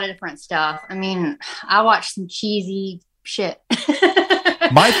like a lot of different stuff. I mean, I watch some cheesy shit.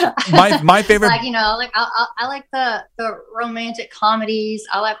 my favorite, like, you know, like I like the romantic comedies.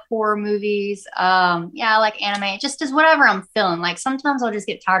 I like horror movies. Yeah, I like anime. Just as whatever I'm feeling. Like sometimes I'll just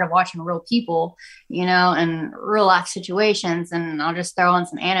get tired of watching real people, you know, and real life situations, and I'll just throw on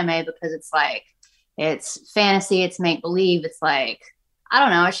some anime because it's like it's fantasy, it's make believe, it's like I don't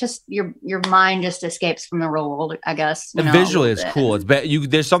know. It's just your mind just escapes from the real world, I guess. And visually, it's cool. It's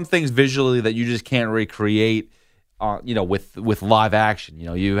there's some things visually that you just can't recreate. You know, with live action, you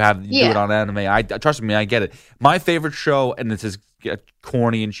know, you do it on anime. I trust me, I get it. My favorite show, and it's as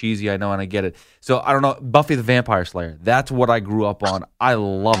corny and cheesy, I know, and I get it. So I don't know, Buffy the Vampire Slayer. That's what I grew up on. I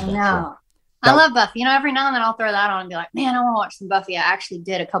love that show. I love Buffy. You know, every now and then I'll throw that on and be like, man, I want to watch some Buffy. I actually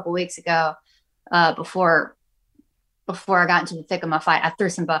did a couple weeks ago, before I got into the thick of my fight. I threw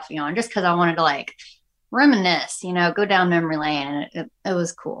some Buffy on just because I wanted to like reminisce, you know, go down memory lane, and it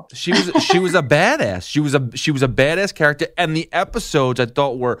was cool. She was a badass. She was a badass character, and the episodes I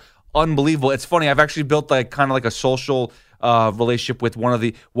thought were unbelievable. It's funny. I've actually built like kind of like a social relationship with one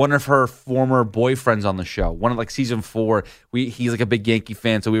of her former boyfriends on the show. One of like season 4. He's like a big Yankee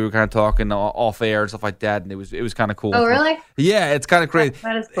fan, so we were kind of talking off air and stuff like that, and it was kind of cool. Oh, really? Yeah, it's kind of crazy.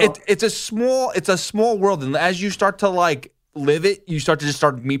 That is cool. It's a small world, and as you start to like live it, you start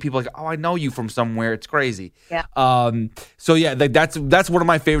to meet people like, oh, I know you from somewhere. It's crazy. Yeah. So yeah, like that's one of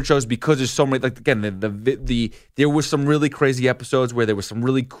my favorite shows because there's so many. Like again, there was some really crazy episodes where there was some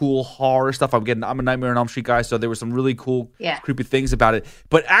really cool horror stuff. I'm a Nightmare on Elm Street guy, so there were some really cool, creepy things about it.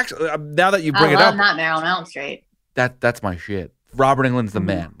 But actually, now that you bring it up, Nightmare on Elm Street. That's my shit. Robert Englund's the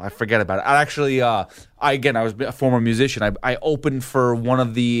man. I forget about it. I actually, I was a former musician. I opened for one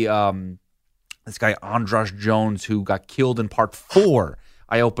of the. This guy, Andras Jones, who got killed in part 4.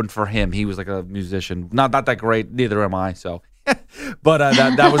 I opened for him. He was like a musician. Not that great. Neither am I. So, but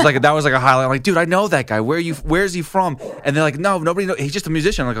that was like a highlight. I'm like, dude, I know that guy. Where's he from? And they're like, no, nobody knows. He's just a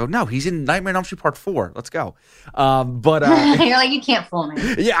musician. I'm like, oh no, he's in Nightmare on Elm Street Part 4. Let's go. But you're like, you can't fool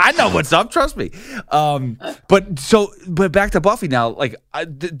me. Yeah, I know what's up. Trust me. But back to Buffy now. Like,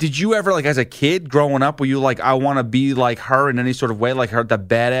 did you ever, like, as a kid growing up, were you like, I want to be like her in any sort of way, like her, the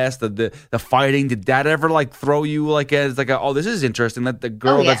badass, the fighting? Did that ever like throw you like as like, oh, this is interesting, that the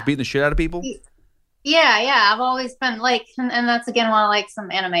girl that's beating the shit out of people? Yeah. I've always been like, and that's again why I like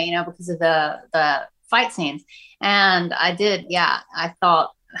some anime, you know, because of the fight scenes. And I did, I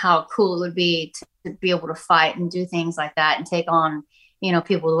thought how cool it would be to be able to fight and do things like that and take on, you know,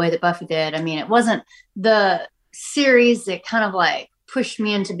 people the way that Buffy did. I mean, it wasn't the series that kind of like pushed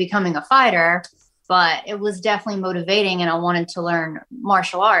me into becoming a fighter, but it was definitely motivating, and I wanted to learn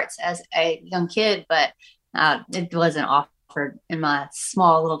martial arts as a young kid, but it wasn't offered in my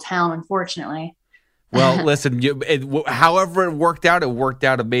small little town, unfortunately. Well, listen, however it worked out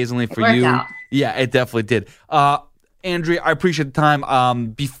amazingly for you. Yeah, it definitely did. Andrea, I appreciate the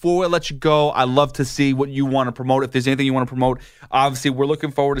time. Before I let you go, I'd love to see what you want to promote. If there's anything you want to promote, obviously, we're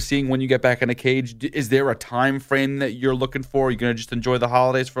looking forward to seeing when you get back in the cage. Is there a time frame that you're looking for? Are you going to just enjoy the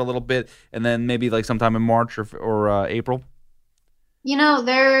holidays for a little bit, and then maybe like sometime in March or April? You know,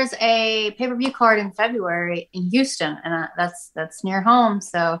 there's a pay-per-view card in February in Houston, and that's near home.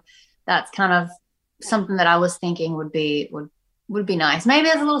 So that's kind of something that I was thinking would be nice. Maybe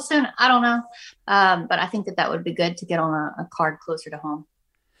it's a little soon. I don't know. But I think that would be good to get on a card closer to home.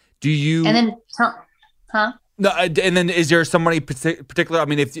 Do you? And then, huh? No, and then is there somebody particular? I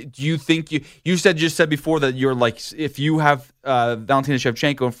mean, if you think you said before that you're like, if you have Valentina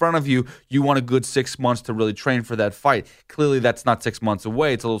Shevchenko in front of you, you want a good 6 months to really train for that fight. Clearly, that's not 6 months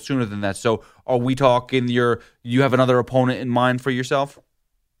away. It's a little sooner than that. So, are we talking you have another opponent in mind for yourself?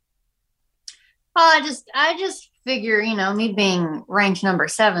 I just figure, you know, me being ranked number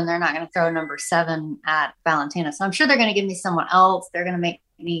 7, they're not going to throw number 7 at Valentina. So I'm sure they're going to give me someone else. They're going to make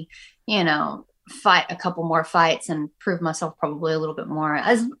me, you know, fight a couple more fights and prove myself probably a little bit more.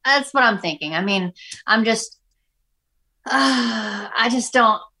 That's what I'm thinking. I mean, I just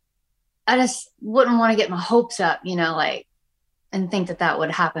wouldn't want to get my hopes up, you know, like, and think that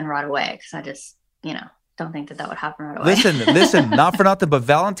would happen right away. Cause I just, you know, don't think that would happen right away. Listen, not for nothing, but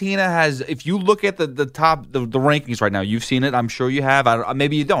Valentina has, if you look at the top, the rankings right now, you've seen it. I'm sure you have.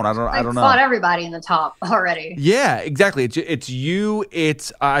 Maybe you don't. I don't know. Fought everybody in the top already. Yeah, exactly. It's you.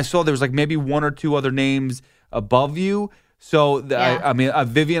 I saw there was like maybe 1 or 2 other names above you. So I mean,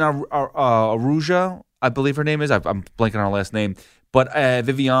 Vivian Aruja, I believe her name is. I'm blanking on her last name, but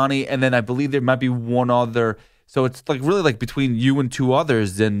Viviani, and then I believe there might be one other. So it's like really like between you and 2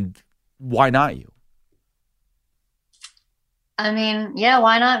 others. Then why not you? I mean, yeah,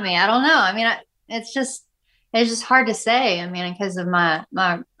 why not me? I don't know. I mean, it's just, It's just hard to say. I mean, because of my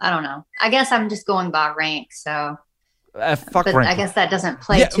I don't know. I guess I'm just going by rank. So fuck but rank. I guess that doesn't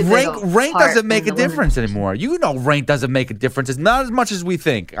play too rank. big of a Rank part doesn't make in a the difference women's. anymore. You know, rank doesn't make a difference. It's not as much as we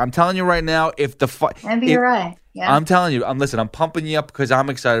think. I'm telling you right now. If the fight, Maybe you're right. Yeah. I'm telling you. I'm pumping you up because I'm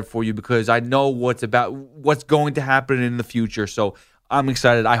excited for you because I know what's going to happen in the future. So I'm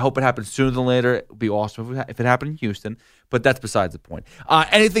excited. I hope it happens sooner than later. It would be awesome if it happened in Houston. But that's besides the point.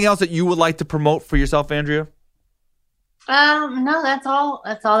 Anything else that you would like to promote for yourself, Andrea? No, that's all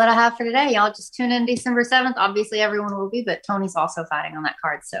that I have for today. Y'all just tune in December 7th. Obviously everyone will be, but Tony's also fighting on that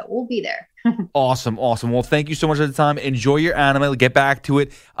card, so we'll be there. Awesome. Well, thank you so much for the time. Enjoy your anime. Get back to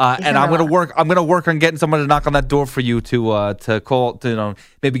it. And I'm gonna work on getting someone to knock on that door for you to call to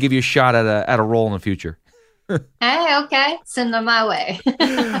maybe give you a shot at a role in the future. Hey, okay. Send them my way.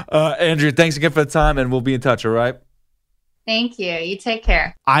 Andrea, thanks again for the time, and we'll be in touch, all right? Thank you. You take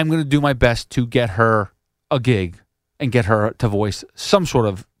care. I'm going to do my best to get her a gig and get her to voice some sort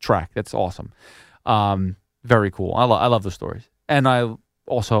of track. That's awesome. Very cool. I love the stories. And I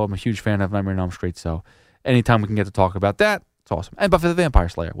also am a huge fan of Nightmare on Elm Street, so anytime we can get to talk about that, it's awesome. And Buffy the Vampire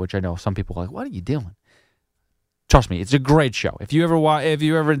Slayer, which I know some people are like, what are you doing? Trust me, it's a great show. If you're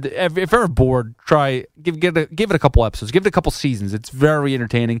ever bored, try give it a couple episodes, give it a couple seasons. It's very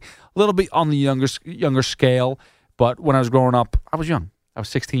entertaining. A little bit on the younger scale, but when I was growing up, I was young. I was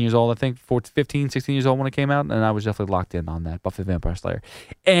 16 years old, I think, 15, 16 years old when it came out, and I was definitely locked in on that Buffy the Vampire Slayer.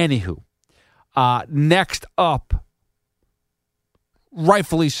 Anywho, next up,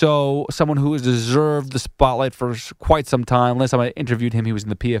 rightfully so, someone who has deserved the spotlight for quite some time. Last time I interviewed him, he was in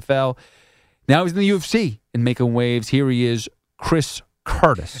the PFL. Now he's in the UFC and making waves. Here he is, Chris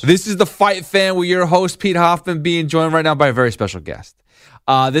Curtis. This is the Fight Fan with your host, Pete Hoffman, being joined right now by a very special guest.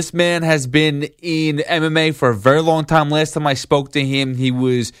 This man has been in MMA for a very long time. Last time I spoke to him, he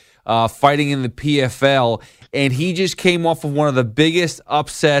was fighting in the PFL, and he just came off of one of the biggest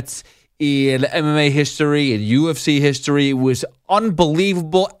upsets in MMA history and UFC history. It was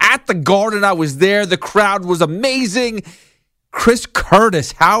unbelievable. At the Garden, I was there. The crowd was amazing. Chris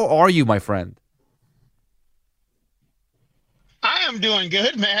Curtis, how are you, my friend? I am doing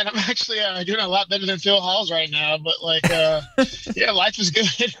good, man. I'm actually doing a lot better than Phil Hawes right now, but yeah, life is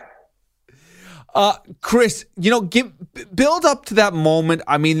good. Chris, build up to that moment.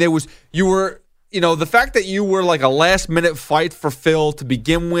 I mean, the fact that you were like a last minute fight for Phil to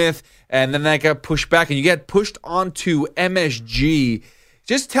begin with, and then that got pushed back and you get pushed onto MSG.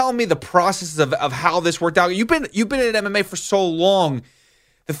 Just tell me the process of how this worked out. You've been in MMA for so long.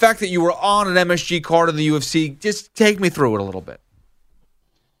 The fact that you were on an MSG card in the UFC, just take me through it a little bit.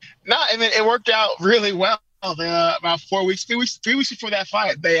 No, I mean, it worked out really well. About 3 weeks before that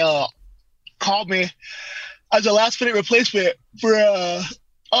fight, they called me as a last-minute replacement for I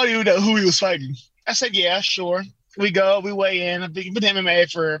don't even know who he was fighting. I said, yeah, sure. We weigh in. I've been in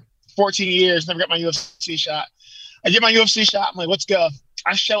MMA for 14 years, never got my UFC shot. I get my UFC shot. I'm like, let's go.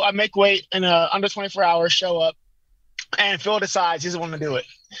 I make weight in under 24 hours, show up, and Phil decides he doesn't want to do it.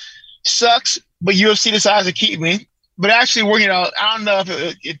 Sucks, but UFC decides to keep me. But actually, I don't know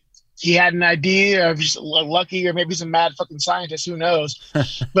if he had an idea or just lucky or maybe some mad fucking scientist, who knows.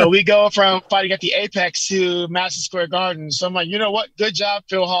 But we go from fighting at the Apex to Madison Square Garden. So I'm like, you know what? Good job,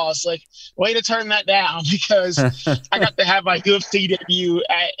 Phil Hawes. Like, way to turn that down because I got to have my UFC debut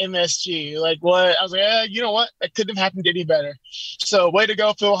at MSG. Like, what? I was like, you know what? That couldn't have happened any better. So way to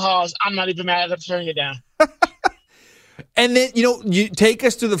go, Phil Hawes. I'm not even mad at turning it down. And then, you take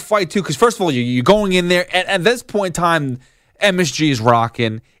us through the fight, too, because first of all, you're going in there, and at this point in time, MSG is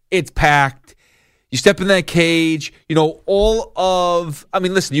rocking. It's packed. You step in that cage.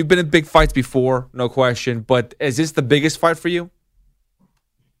 Listen, you've been in big fights before, no question, but is this the biggest fight for you?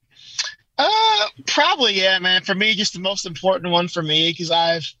 Probably, yeah, man. For me, just the most important one for me because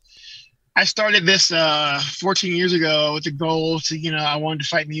I started this 14 years ago with the goal to, I wanted to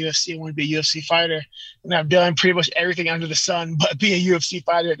fight in the UFC. I wanted to be a UFC fighter. And I've done pretty much everything under the sun but be a UFC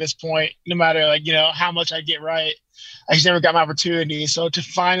fighter at this point, no matter, how much I get right. I just never got my opportunity. So to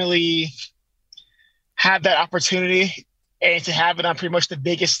finally have that opportunity and to have it on pretty much the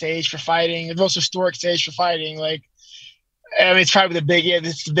biggest stage for fighting, the most historic stage for fighting, it's probably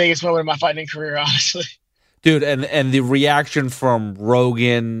it's the biggest moment of my fighting career, honestly. Dude, and the reaction from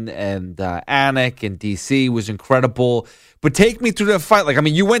Rogan and Anik and DC was incredible. But take me through that fight.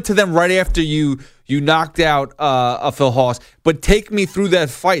 You went to them right after you knocked out Phil Hawes. But take me through that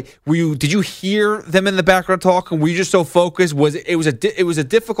fight. Did you hear them in the background talking? Were you just so focused? It was a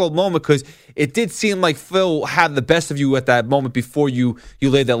difficult moment because it did seem like Phil had the best of you at that moment before you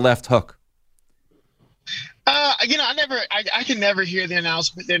laid that left hook. I can never hear the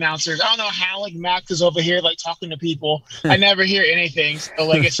announcers. I don't know how, like, Max is over here, like, talking to people. I never hear anything. So,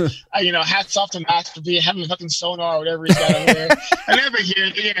 like, it's, hats off to Max for having a fucking sonar or whatever he's got over there. I never hear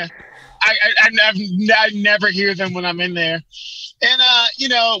it. Yeah. I never hear them when I'm in there. And,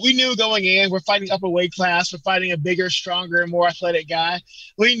 we knew going in, we're fighting up a weight class. We're fighting a bigger, stronger, and more athletic guy.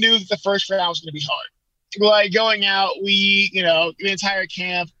 We knew that the first round was going to be hard. Like, going out, the entire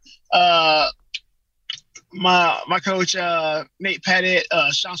camp, my coach, Nate Pettit,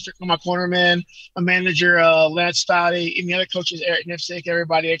 Sean Strickland, my cornerman, my manager, Lance Stouty, and the other coaches, Eric Nipsick,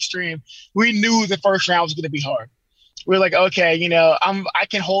 everybody Extreme. We knew the first round was going to be hard. We were like, okay, I'm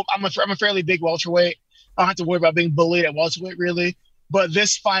a fairly big welterweight. I don't have to worry about being bullied at welterweight, really. But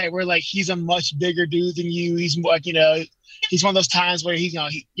this fight, we're like, he's a much bigger dude than you. He's like, he's one of those times where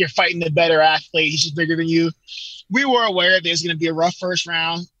you're fighting the better athlete. He's just bigger than you. We were aware that it was going to be a rough first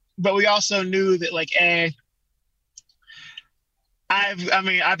round, but we also knew that, like,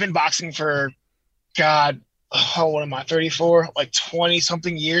 I've been boxing for, what am I, 34, like 20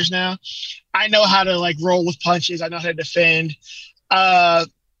 something years now. I know how to, like, roll with punches. I know how to defend.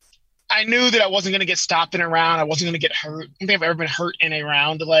 I knew that I wasn't going to get stopped in a round. I wasn't going to get hurt. I don't think I've ever been hurt in a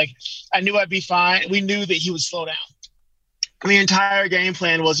round. Like, I knew I'd be fine. We knew that he would slow down. The entire game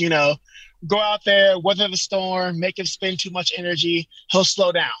plan was, go out there, weather the storm, make him spend too much energy. He'll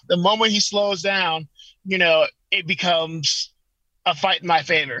slow down. The moment he slows down, it becomes a fight in my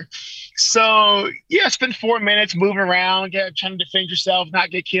favor. So, spend 4 minutes moving around, trying to defend yourself, not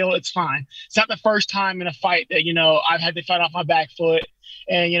get killed. It's fine. It's not the first time in a fight that, I've had to fight off my back foot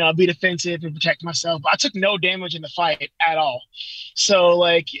and, be defensive and protect myself. I took no damage in the fight at all. So,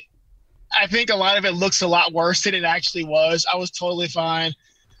 like, I think a lot of it looks a lot worse than it actually was. I was totally fine.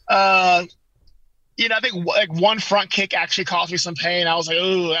 I think, like, one front kick actually caused me some pain. I was like,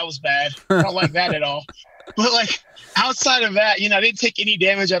 ooh, that was bad. I don't like that at all. But, like, outside of that, I didn't take any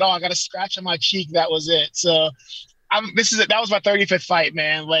damage at all. I got a scratch on my cheek. That was it. So that was my 35th fight,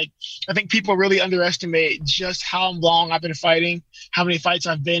 man. Like, I think people really underestimate just how long I've been fighting, how many fights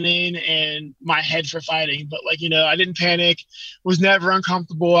I've been in, and my head for fighting. But, like, I didn't panic, was never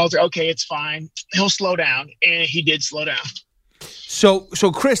uncomfortable. I was like, okay, it's fine. He'll slow down. And he did slow down. So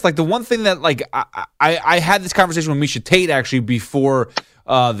Chris, like, the one thing that, like, I had this conversation with Misha Tate actually before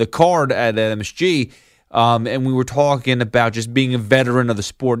the card at MSG, and we were talking about just being a veteran of the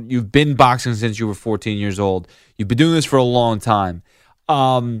sport. You've been boxing since you were 14 years old. You've been doing this for a long time.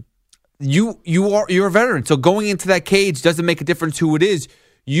 You're a veteran, so going into that cage doesn't make a difference who it is.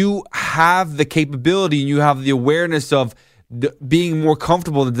 You have the capability and you have the awareness of being more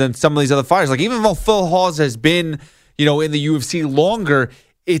comfortable than some of these other fighters. Like, even though Phil Hawes has been, in the UFC longer,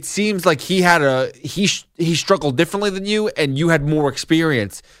 it seems like he struggled differently than you, and you had more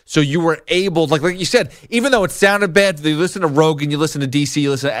experience. So you were able, like you said, even though it sounded bad, you listen to Rogan, you listen to DC, you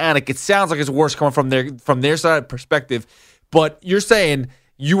listen to Anik, it sounds like it's worse coming from their side perspective. But you're saying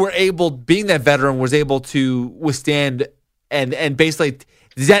you were able, being that veteran, was able to withstand and basically,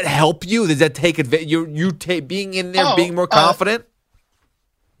 does that help you? Does that take advantage? Being in there, being more confident?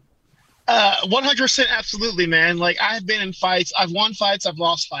 100% absolutely, man. Like, I've been in fights. I've won fights. I've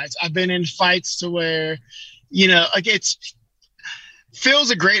lost fights. I've been in fights to where,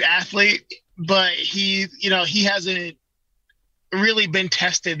 Phil's a great athlete, but he hasn't really been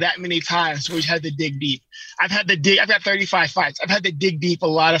tested that many times where he's had to dig deep. I've got 35 fights. I've had to dig deep a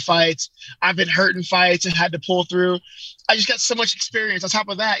lot of fights. I've been hurt in fights and had to pull through. I just got so much experience. On top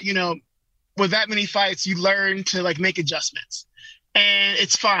of that, with that many fights, you learn to, like, make adjustments. And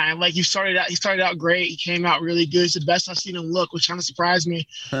it's fine. Like, he started out great. He came out really good. It's the best I've seen him look, which kind of surprised me.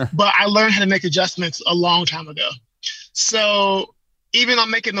 But I learned how to make adjustments a long time ago. So even on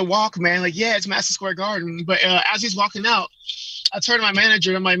making the walk, man, like, it's Madison Square Garden. But as he's walking out, I turned to my manager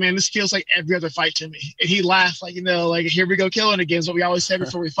and I'm like, man, this feels like every other fight to me. And he laughed, like, here we go killing again, is what we always say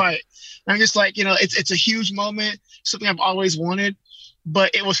before we fight. And I'm just like, it's a huge moment, something I've always wanted.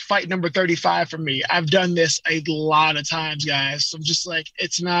 But it was fight number 35 for me. I've done this a lot of times, guys. So I'm just like,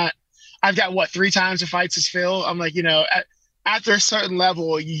 it's not – I've got, 3 times the fights as Phil. I'm like, after a certain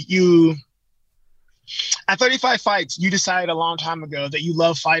level, you at 35 fights, you decided a long time ago that you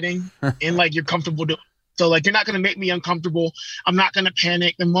love fighting and, like, you're comfortable doing it. So, like, you're not going to make me uncomfortable. I'm not going to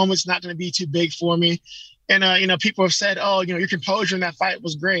panic. The moment's not going to be too big for me. And, people have said, oh, your composure in that fight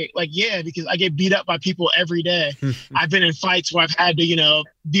was great. Like, yeah, because I get beat up by people every day. I've been in fights where I've had to,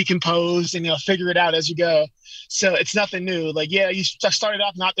 be composed and, figure it out as you go. So it's nothing new. Like, yeah, I started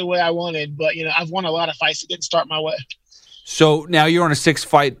off not the way I wanted, but, I've won a lot of fights that didn't start my way. So now you're on a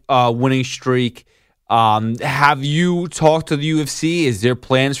 6-fight winning streak. Have you talked to the UFC? Is there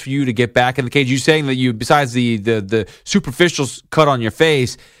plans for you to get back in the cage? You're saying that you, besides the superficial cut on your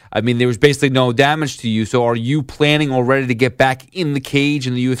face, I mean, there was basically no damage to you. So are you planning already to get back in the cage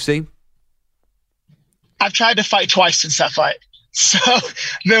in the UFC? I've tried to fight twice since that fight. So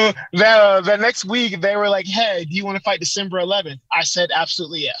the next week, they were like, hey, do you want to fight December 11th? I said,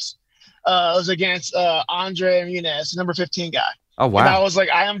 absolutely yes. It was against Andrea, number 15 guy. Oh, wow. And I was like,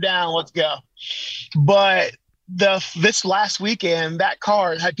 I am down. Let's go. But this last weekend, that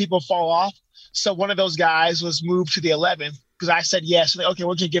card had people fall off. So one of those guys was moved to the 11th because I said yes. Like, okay, we're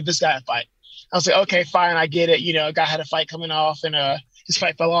going to give this guy a fight. I was like, okay, fine. I get it. A guy had a fight coming off and his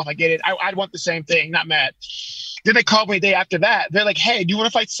fight fell off. I get it. I'd want the same thing. Not mad. Then they called me the day after that. They're like, hey, do you want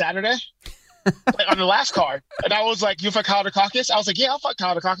to fight Saturday? Like on the last card. And I was like, you fight Khaos? I was like, yeah, I'll fight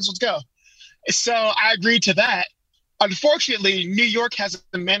Khaos. Let's go. So I agreed to that. Unfortunately, New York has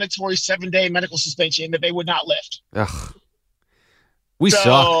a mandatory 7-day medical suspension that they would not lift. Ugh. We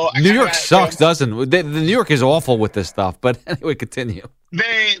suck. New York sucks, doesn't it? The New York is awful with this stuff. But anyway, continue.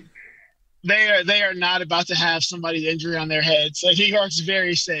 They are not about to have somebody's injury on their head. So New York's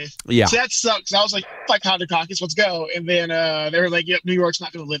very safe. Yeah. So that sucks. I was like Khaos, let's go. And then they were like, yep, New York's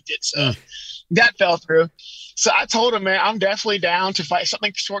not going to lift it. So that fell through. So I told him, man, I'm definitely down to fight.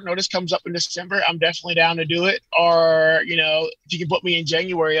 Something short notice comes up in December, I'm definitely down to do it. Or, if you can put me in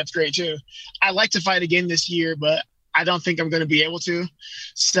January, that's great too. I'd like to fight again this year, but I don't think I'm going to be able to.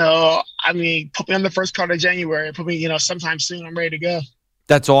 So, I mean, put me on the first card of January. Put me, sometime soon. I'm ready to go.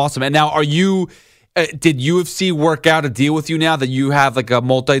 That's awesome. And now are you did UFC work out a deal with you now that you have like a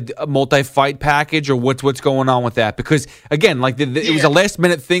multi-fight package, or what's going on with that? Because again, like it was a last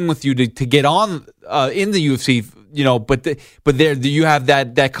minute thing with you to get on in the UFC, but do you have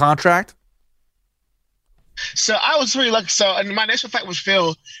that contract? So I was really lucky. So and my initial fight was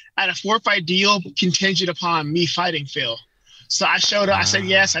Phil. I had a 4-fight deal contingent upon me fighting Phil. So I showed up. I said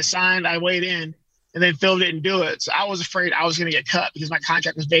yes. I signed. I weighed in. And then Phil didn't do it. So I was afraid I was going to get cut because my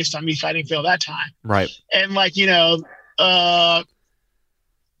contract was based on me fighting Phil that time. Right. And my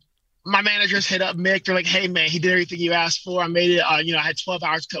managers hit up Mick. They're like, hey, man, he did everything you asked for. I made it. I had 12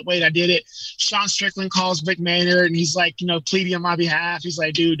 hours to cut weight. I did it. Sean Strickland calls Mick Maynard and he's like, pleading on my behalf. He's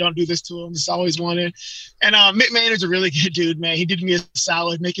like, dude, don't do this to him. This is all he's wanted. And Mick Maynard's a really good dude, man. He did me a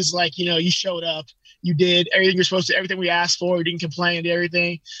solid. Mick is like, you showed up. You did everything you're supposed to, everything we asked for. You didn't complain, did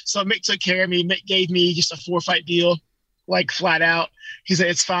everything. So Mick took care of me. Mick gave me just a 4-fight deal, like flat out. He said,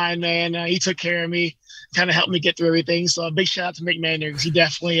 it's fine, man. He took care of me, kind of helped me get through everything. So a big shout out to Mick Maynard because he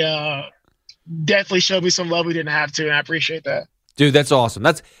definitely showed me some love we didn't have to, and I appreciate that. Dude, that's awesome.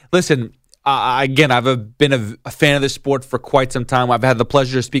 Listen, again, I've been a fan of this sport for quite some time. I've had the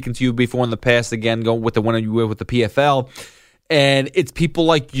pleasure of speaking to you before in the past, again, going with the one you were with the PFL. And it's people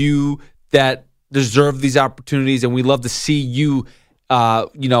like you that deserve these opportunities, and we love to see you,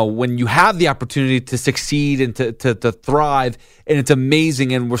 when you have the opportunity to succeed and to thrive, and it's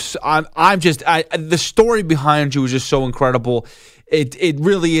amazing. And the story behind you is just so incredible. It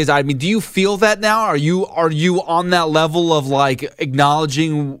really is. I mean, do you feel that now? Are you on that level of like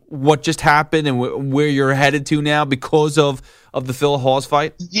acknowledging what just happened and where you're headed to now because of the Phil Khaos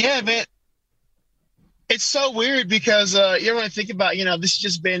fight? Yeah, man. It's so weird because you want to think about, this has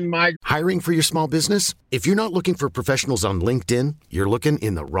just been my... Hiring for your small business? If you're not looking for professionals on LinkedIn, you're looking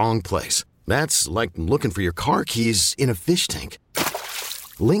in the wrong place. That's like looking for your car keys in a fish tank.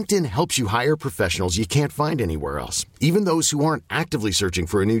 LinkedIn helps you hire professionals you can't find anywhere else, even those who aren't actively searching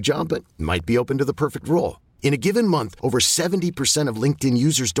for a new job but might be open to the perfect role. In a given month, over 70% of LinkedIn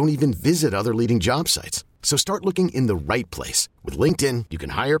users don't even visit other leading job sites. So start looking in the right place. With LinkedIn, you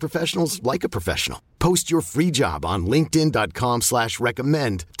can hire professionals like a professional. Post your free job on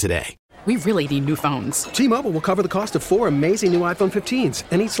linkedin.com/recommend today. We really need new phones. T-Mobile will cover the cost of 4 amazing new iPhone 15s,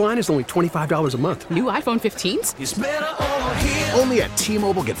 and each line is only $25 a month. New iPhone 15s? It's better over here. Only at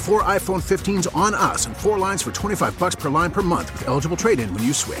T-Mobile, get 4 iPhone 15s on us and 4 lines for $25 per line per month with eligible trade-in when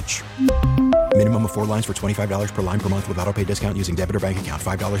you switch. Minimum of 4 lines for $25 per line per month with autopay discount using debit or bank account.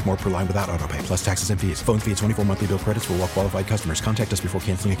 $5 more per line without autopay, plus taxes and fees. Phone fee at 24 monthly bill credits for well-qualified customers. Contact us before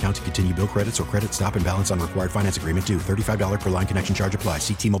canceling account to continue bill credits or credit stop and balance on required finance agreement due. $35 per line connection charge applies.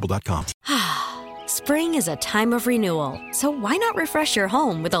 See T-Mobile.com. Spring is a time of renewal, so why not refresh your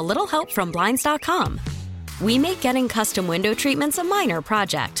home with a little help from Blinds.com? We make getting custom window treatments a minor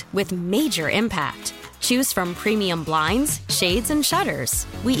project with major impact. Choose from premium blinds, shades, and shutters.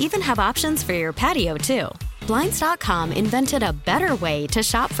 We even have options for your patio, too. Blinds.com invented a better way to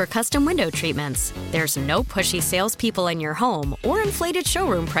shop for custom window treatments. There's no pushy salespeople in your home or inflated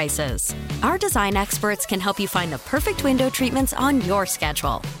showroom prices. Our design experts can help you find the perfect window treatments on your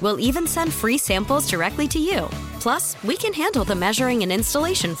schedule. We'll even send free samples directly to you. Plus, we can handle the measuring and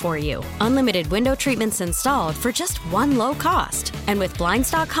installation for you. Unlimited window treatments installed for just one low cost. And with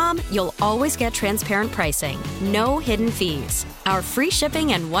Blinds.com, you'll always get transparent pricing. No hidden fees. Our free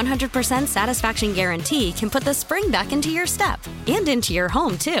shipping and 100% satisfaction guarantee can put the spring back into your step and into your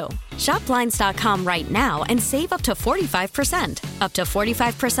home, too. Shop Blinds.com right now and save up to 45%. Up to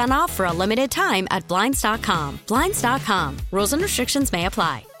 45% off for a limited time at Blinds.com. Blinds.com. Rules and restrictions may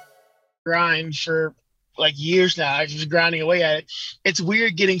apply. Grind for like years now. I was grinding away at it. It's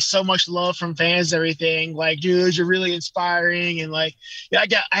weird getting so much love from fans and everything. Like, dude, you're really inspiring. And like,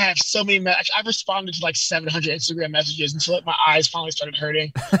 yeah, I have so many I've responded to like 700 Instagram messages until my eyes finally started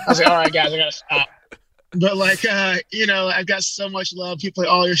hurting. I was like, all right, guys, I gotta stop. But like, I've got so much love. People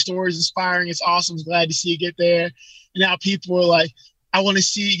like, oh, your story is inspiring. It's awesome. I'm glad to see you get there. And now people are like, I want to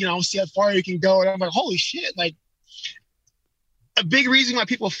see, I want to see how far you can go. And I'm like, holy shit. Like, a big reason why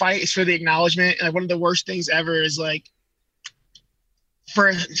people fight is for the acknowledgement. And like, one of the worst things ever is like,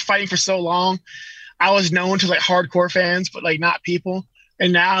 for fighting for so long, I was known to like hardcore fans, but like not people.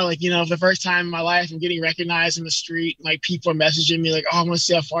 And now, like, for the first time in my life, I'm getting recognized in the street. Like, people are messaging me like, oh, I want to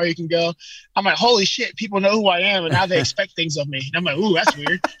see how far you can go. I'm like, holy shit, people know who I am, and now they expect things of me. And I'm like, ooh, that's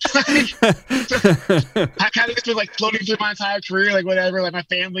weird. I kind of just been like floating through my entire career, like whatever. Like, my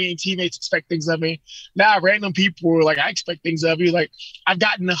family and teammates expect things of me. Now, random people are like, I expect things of you. Like, I've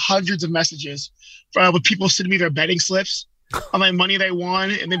gotten hundreds of messages with people sending me their betting slips on like money they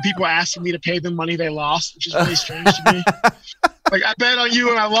won, and then people asking me to pay them money they lost, which is really strange to me. Like, I bet on you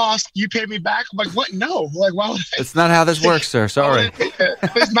and I lost. You paid me back. I'm like, what? No. Like, why would I? That's not how this works, sir. Sorry.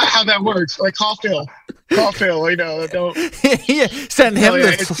 That's not how that works. Like, call Phil. Don't. Yeah, send him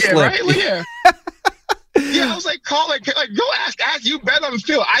the slip. Yeah, right? Like, yeah. Yeah, I was like, go ask. You bet on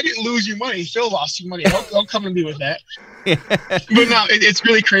Phil. I didn't lose you money. Phil lost you money. Don't come to me with that. But no, it's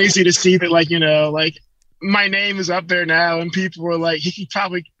really crazy to see that, like, like, my name is up there now, and people were like, he could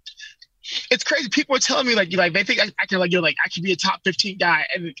probably. It's crazy. People are telling me like they think I can I could be a top 15 guy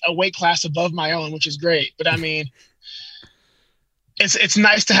and a weight class above my own, which is great. But I mean, it's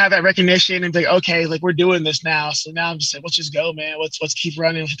nice to have that recognition and be like, okay, like, we're doing this now. So now I'm just like, let's just go, man. Let's keep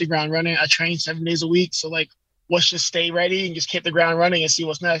running, hit the ground running. I train 7 days a week, so like, let's just stay ready and just hit the ground running and see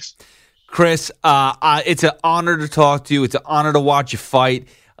what's next. Chris, it's an honor to talk to you. It's an honor to watch you fight.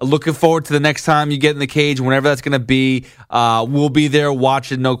 Looking forward to the next time you get in the cage, whenever that's going to be. We'll be there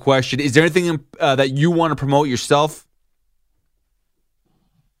watching, no question. Is there anything that you want to promote yourself?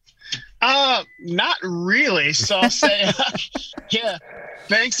 Not really. So I'll say, yeah.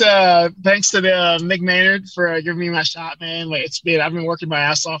 Thanks to Mick Maynard for giving me my shot, man. Like, I've been working my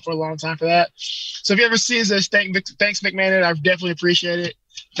ass off for a long time for that. So if you ever see this, thanks Mick Maynard. I definitely appreciate it.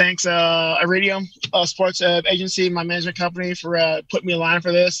 Thanks, Iridium Sports Agency, my management company, for putting me in line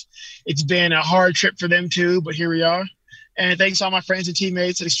for this. It's been a hard trip for them too, but here we are. And thanks to all my friends and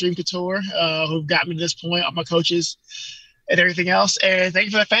teammates at Extreme Couture who've got me to this point, all my coaches and everything else. And thank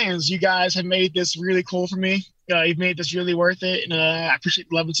you for the fans. You guys have made this really cool for me. You've made this really worth it, and I appreciate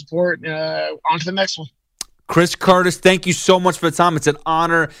the love and support. On to the next one. Chris Curtis, thank you so much for the time. It's an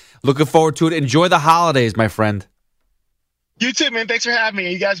honor. Looking forward to it. Enjoy the holidays, my friend. You too, man. Thanks for having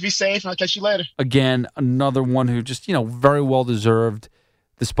me. You guys be safe, and I'll catch you later. Again, another one who just, very well deserved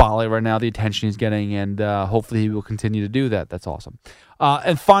the spotlight right now, the attention he's getting, and hopefully he will continue to do that. That's awesome.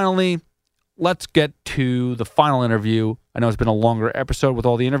 And finally, let's get to the final interview. I know it's been a longer episode with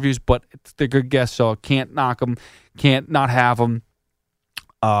all the interviews, but they're good guests, so I can't knock them, can't not have them,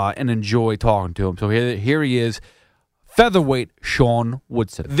 and enjoy talking to him. So here he is. Featherweight Sean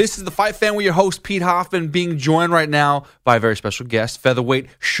Woodson. This is the Fight Fan with your host, Pete Hoffman, being joined right now by a very special guest, Featherweight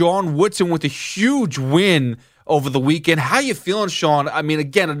Sean Woodson, with a huge win over the weekend. How you feeling, Sean? I mean,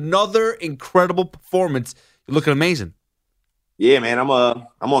 again, another incredible performance. You're looking amazing. Yeah, man, I'm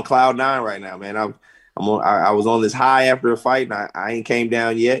on cloud 9 right now, man. I was on this high after the fight, and I ain't came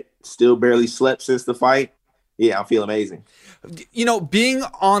down yet. Still barely slept since the fight. Yeah, I feel amazing. Being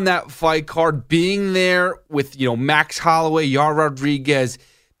on that fight card, being there with, Max Holloway, Yair Rodriguez,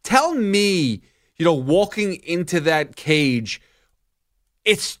 tell me, walking into that cage,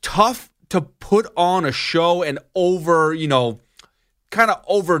 it's tough to put on a show and kind of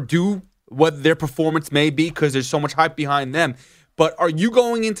overdo what their performance may be because there's so much hype behind them. But are you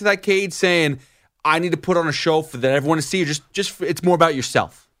going into that cage saying, I need to put on a show for that everyone to see, or just it's more about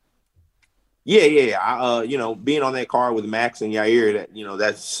yourself? Yeah. Being on that card with Max and Yair,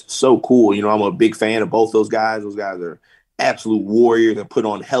 that's so cool. I'm a big fan of both those guys. Those guys are absolute warriors and put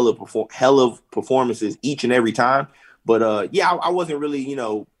on hell of performances each and every time. But I wasn't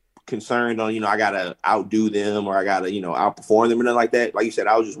really, concerned on, I gotta outdo them or I gotta, outperform them and nothing like that. Like you said,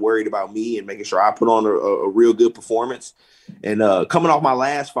 I was just worried about me and making sure I put on a real good performance. And coming off my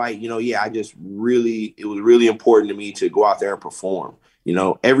last fight, it was really important to me to go out there and perform.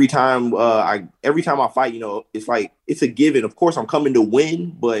 Every time I fight, it's like it's a given. Of course, I'm coming to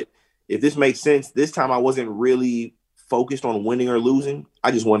win, but if this makes sense, this time I wasn't really focused on winning or losing.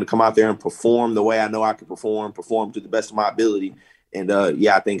 I just wanted to come out there and perform the way I know I could perform to the best of my ability. And I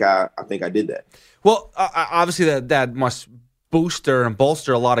think I did that. Well, obviously that must bolster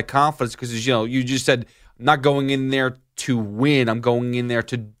a lot of confidence because you just said I'm not going in there to win. I'm going in there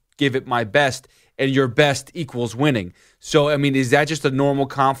to give it my best, and your best equals winning. So, I mean, is that just a normal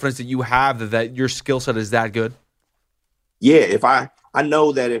confidence that you have that your skill set is that good? Yeah, if I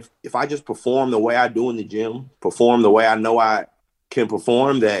know that if I just perform the way I do in the gym, perform the way I know I can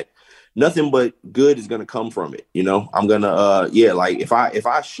perform, that nothing but good is gonna come from it. I'm gonna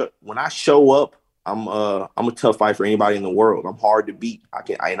when I show up, I'm a tough fight for anybody in the world. I'm hard to beat. I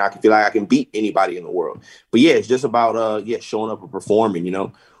can feel like I can beat anybody in the world. But yeah, it's just about showing up and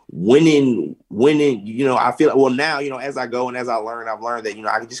performing. Winning. I feel like now as I go and as I learn, I've learned that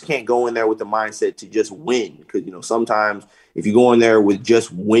I just can't go in there with the mindset to just win because sometimes if you go in there with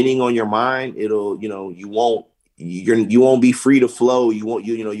just winning on your mind, it'll you won't be free to flow.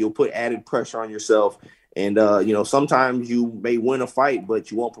 You'll put added pressure on yourself. And, sometimes you may win a fight,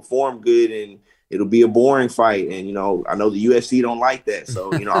 but you won't perform good and it'll be a boring fight. And, I know the UFC don't like that.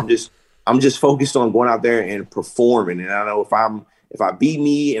 So, I'm just focused on going out there and performing. And I know if I be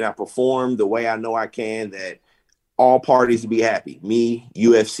me and I perform the way I know I can, that all parties will be happy. Me,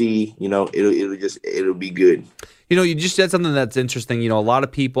 UFC, it'll be good. You just said something that's interesting. A lot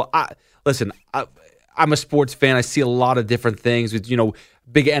of people, I'm a sports fan. I see a lot of different things. With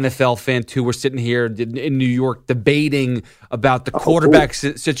big NFL fan too. We're sitting here in New York debating about the quarterback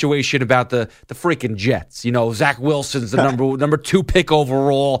situation, about the freaking Jets. Zach Wilson's the number 2 pick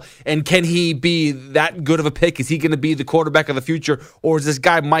overall, and can he be that good of a pick? Is he going to be the quarterback of the future, or is this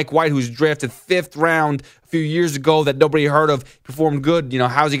guy Mike White, who's drafted 5th round a few years ago that nobody heard of, performed good?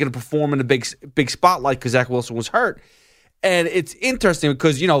 How's he going to perform in a big spotlight because Zach Wilson was hurt? And it's interesting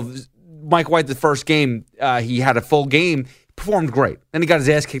because Mike White, the first game, he had a full game, performed great. Then he got his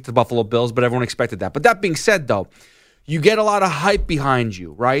ass kicked to the Buffalo Bills, but everyone expected that. But that being said, though, you get a lot of hype behind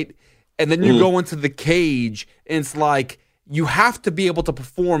you, right? And then you go into the cage, and it's like you have to be able to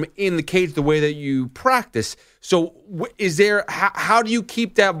perform in the cage the way that you practice. So how do you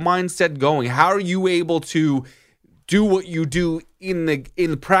keep that mindset going? How are you able to do what you do in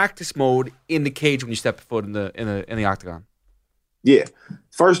the practice mode in the cage when you step foot in the octagon? Yeah.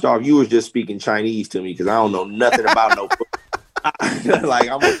 First off, you was just speaking Chinese to me because I don't know nothing about no football. Like,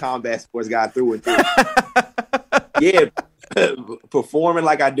 I'm a combat sports guy through and through. Yeah, performing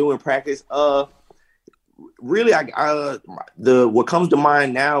like I do in practice. Really, what comes to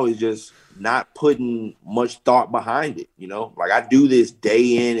mind now is just not putting much thought behind it. Like I do this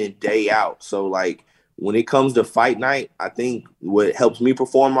day in and day out. So like when it comes to fight night, I think what helps me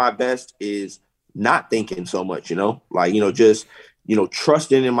perform my best is not thinking so much. Just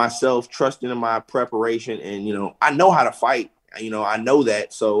trusting in myself, trusting in my preparation. And, I know how to fight. I know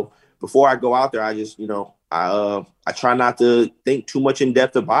that. So before I go out there, I just, I try not to think too much in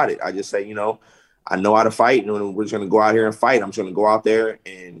depth about it. I just say, I know how to fight, and we're just going to go out here and fight. I'm just going to go out there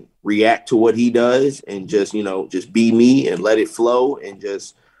and react to what he does and just, just be me and let it flow and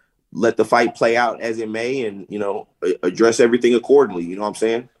just let the fight play out as it may and, address everything accordingly. You know what I'm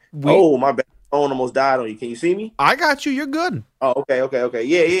saying? My bad. Phone almost died on you. Can you see me? I got you. You're good. Oh, okay.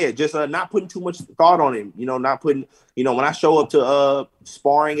 Yeah. Just not putting too much thought on him. Not putting, when I show up to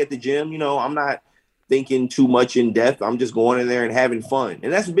sparring at the gym, I'm not thinking too much in depth. I'm just going in there and having fun.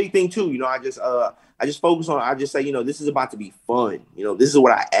 And that's a big thing too. I just focus on, I just say, this is about to be fun. This is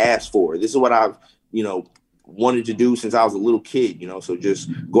what I asked for. This is what I've, wanted to do since I was a little kid, so just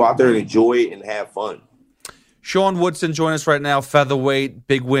go out there and enjoy it and have fun. Sean Woodson joining us right now, featherweight,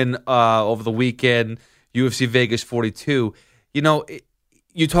 big win over the weekend, UFC Vegas 42.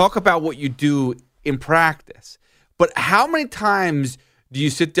 You talk about what you do in practice, but how many times do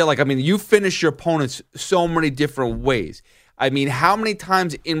you sit there? You finish your opponents so many different ways. How many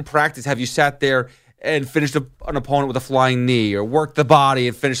times in practice have you sat there and finished an opponent with a flying knee or worked the body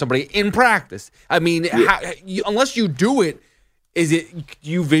and finished somebody in practice? Unless you do it,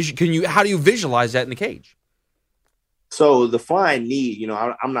 how do you visualize that in the cage? So the flying knee,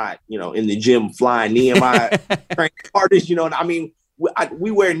 I'm not, in the gym flying knee. My training partners, I mean,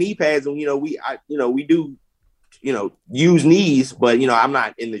 we wear knee pads, and we do, use knees, but I'm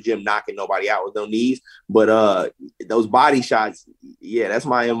not in the gym knocking nobody out with no knees. But those body shots, yeah, that's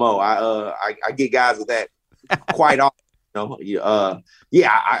my MO. I get guys with that quite often.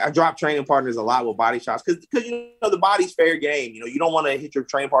 I drop training partners a lot with body shots because the body's fair game. You don't want to hit your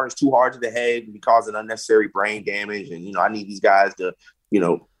training partners too hard to the head and causing unnecessary brain damage. And I need these guys to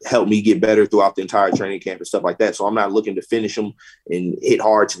help me get better throughout the entire training camp and stuff like that. So I'm not looking to finish them and hit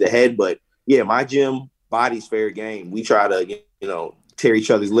hard to the head. But yeah, my gym, body's fair game. We try to tear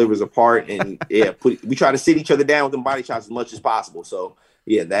each other's livers apart, and we try to sit each other down with them body shots as much as possible. So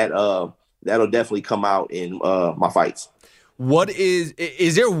yeah, that'll definitely come out in my fights.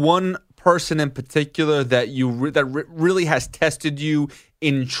 Is there one person in particular that really has tested you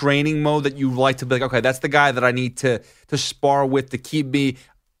in training mode that you like to be like, okay, that's the guy that I need to spar with to keep me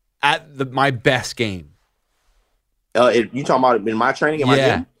at my best game? You talking about in my training? My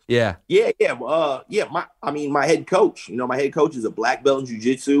gym? Yeah. My head coach. My head coach is a black belt in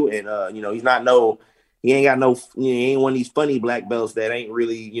jiu-jitsu, and he ain't one of these funny black belts that ain't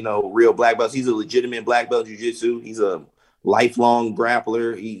really real black belts. He's a legitimate black belt in jiu-jitsu. He's a lifelong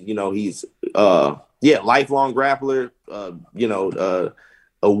grappler. He's lifelong grappler.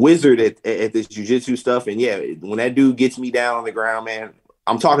 A wizard at this jiu-jitsu stuff. And yeah, when that dude gets me down on the ground, man,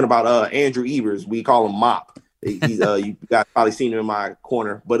 I'm talking about Andrew Evers. We call him Mop. He's you guys probably seen him in my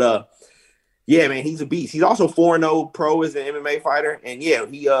corner, but yeah, man, he's a beast. He's also 4-0 pro as an MMA fighter, and yeah,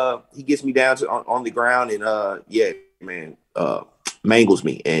 he gets me down on the ground, and mangles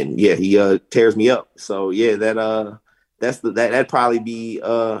me, and yeah, he tears me up. So yeah, that'd probably be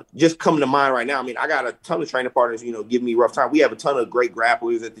just coming to mind right now. I mean, I got a ton of training partners, give me a rough time. We have a ton of great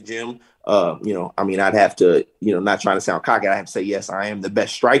grapplers at the gym. I'd have to, not trying to sound cocky, I have to say, yes, I am the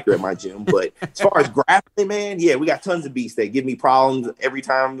best striker at my gym. But as far as grappling, man, yeah, we got tons of beasts that give me problems every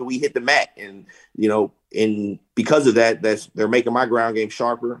time we hit the mat. And, and because of that, they're making my ground game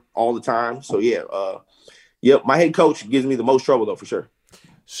sharper all the time. So yeah, my head coach gives me the most trouble though, for sure.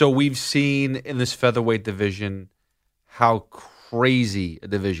 So we've seen in this featherweight division how crazy a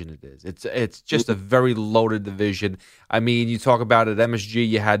division it is. It's just a very loaded division. I mean, you talk about it at MSG,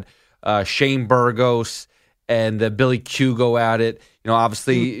 you had Shane Burgos and Billy Q go at it.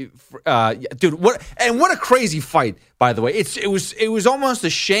 Obviously, dude, what a crazy fight, by the way. It was almost a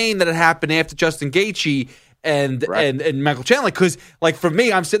shame that it happened after Justin Gaethje and Michael Chandler, because like for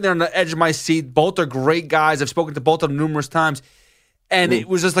me, I'm sitting there on the edge of my seat. Both are great guys. I've spoken to both of them numerous times. And it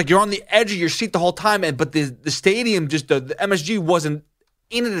was just like you're on the edge of your seat the whole time. But the stadium, just the MSG wasn't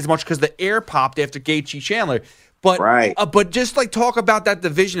in it as much because the air popped after Gaethje Chandler. But just like talk about that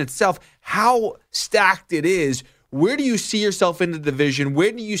division itself, how stacked it is. Where do you see yourself in the division?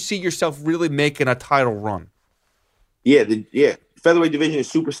 Where do you see yourself really making a title run? Yeah, featherweight division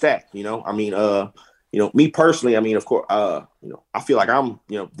is super stacked. Me personally, of course, I feel like I'm,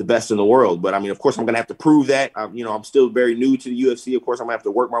 the best in the world. But of course, I'm going to have to prove that. I'm still very new to the UFC. Of course, I'm going to have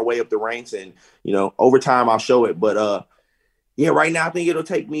to work my way up the ranks, and over time I'll show it. But right now I think it'll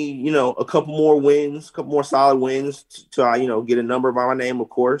take me, a couple more solid wins to get a number by my name. Of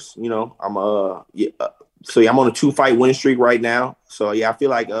course, I'm I'm on a 2-fight win streak right now. So yeah, I feel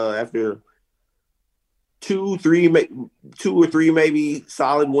like after 2 or 3 maybe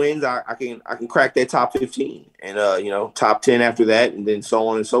solid wins, I can crack that top 15 and top 10 after that, and then so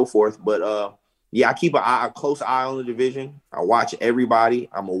on and so forth. But I keep a close eye on the division. I watch everybody.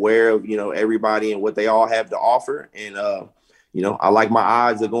 I'm aware of everybody and what they all have to offer, and I like my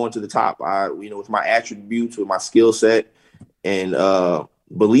odds of going to the top. With my attributes, with my skill set, and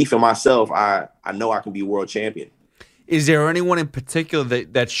belief in myself, I know I can be world champion. Is there anyone in particular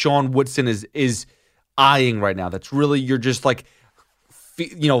that Sean Woodson is eyeing right now that's really you're just like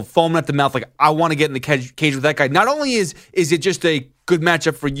foaming at the mouth, like I want to get in the cage with that guy? Not only is it just a good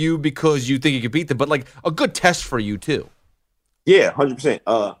matchup for you because you think you can beat them, but like a good test for you too. Yeah, 100%.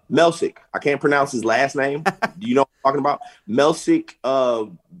 Melsik, I can't pronounce his last name. Do you know what I'm talking about? Melsik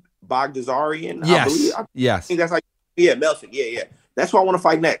Baghdasaryan. Yes. I think that's like Melsik. Yeah. That's who I want to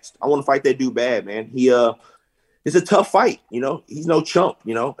fight next. I want to fight that dude bad, man. It's a tough fight, He's no chump,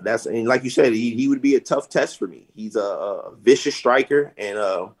 and like you said, he would be a tough test for me. He's a vicious striker, and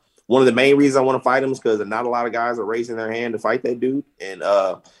one of the main reasons I want to fight him is because not a lot of guys are raising their hand to fight that dude. And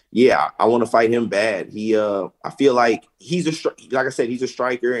I want to fight him bad. I feel like like I said, he's a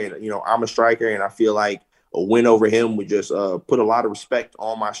striker, and I'm a striker, and I feel like a win over him would just put a lot of respect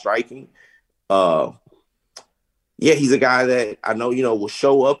on my striking. yeah, he's a guy that I know, will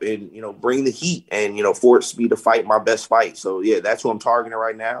show up and, bring the heat and, force me to fight my best fight. So, yeah, that's who I'm targeting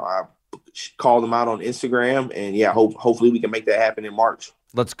right now. I called him out on Instagram, and, yeah, hopefully we can make that happen in March.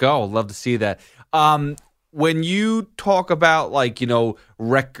 Let's go. Love to see that. When you talk about,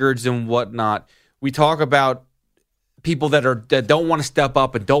 records and whatnot, we talk about people that don't want to step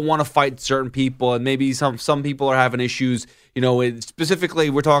up and don't want to fight certain people, and maybe some people are having issues. Specifically,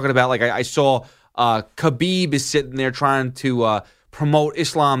 we're talking about, I saw – Khabib is sitting there trying to promote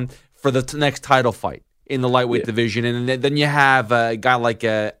Islam for the next title fight in the lightweight division. And then you have a guy like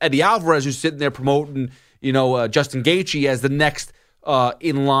Eddie Alvarez who's sitting there promoting, Justin Gaethje as the next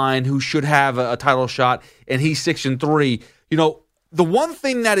in line who should have a title shot, and he's 6-3. The one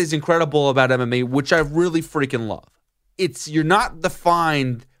thing that is incredible about MMA, which I really freaking love, you're not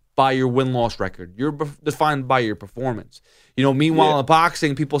defined by your win-loss record. You're defined by your performance. Meanwhile, in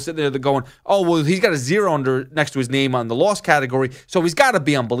boxing, people sit there, they're going, oh, well, he's got a 0 next to his name on the loss category, so he's got to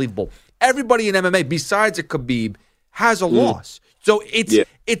be unbelievable. Everybody in MMA, besides a Khabib, has a loss. So I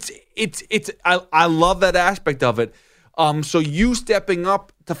love that aspect of it. So you stepping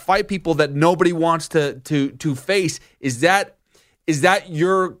up to fight people that nobody wants to face, do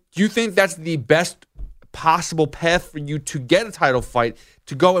you think that's the best possible path for you to get a title fight,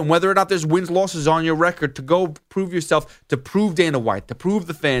 to go, and whether or not there's wins, losses on your record, to go prove yourself, to prove Dana White, to prove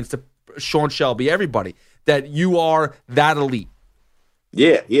the fans, to Sean Shelby, everybody, that you are that elite?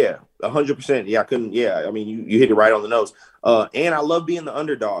 Yeah, 100%. Yeah, I mean, you hit it right on the nose. And I love being the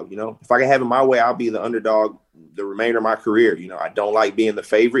underdog. If I can have it my way, I'll be the underdog the remainder of my career. I don't like being the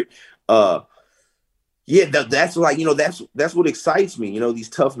favorite. Yeah, that's that's what excites me. These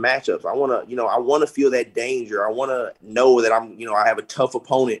tough matchups. I want to feel that danger. I want to know that I have a tough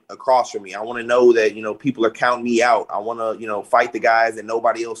opponent across from me. I want to know that people are counting me out. I want to fight the guys that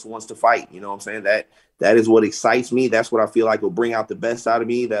nobody else wants to fight. You know what I'm saying? That is what excites me. That's what I feel like will bring out the best out of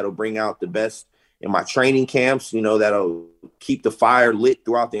me. That'll bring out the best in my training camps. That'll keep the fire lit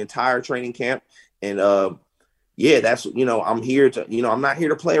throughout the entire training camp. And yeah, that's, I'm here to, I'm not here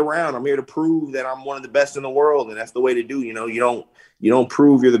to play around. I'm here to prove that I'm one of the best in the world. And that's the way to do, you don't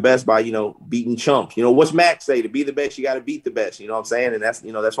prove you're the best by, beating chumps. What's Max say? To be the best, you got to beat the best. You know what I'm saying? And that's,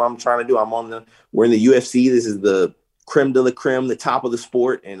 that's what I'm trying to do. We're in the UFC. This is the creme de la creme, the top of the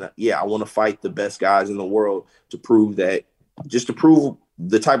sport. And yeah, I want to fight the best guys in the world to prove the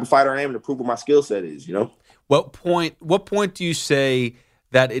type of fighter I am, to prove what my skill set is, What point do you say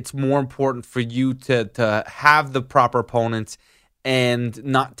that it's more important for you to have the proper opponents and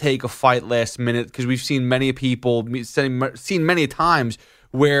not take a fight last minute? Because we've seen many people, seen many times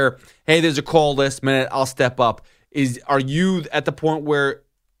where, hey, there's a call last minute, I'll step up. Are you at the point where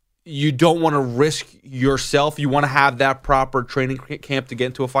you don't want to risk yourself? You want to have that proper training camp to get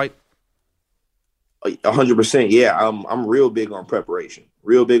into a fight? 100%. Yeah, I'm real big on preparation.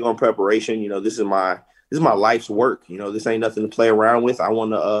 This is my life's work. This ain't nothing to play around with. I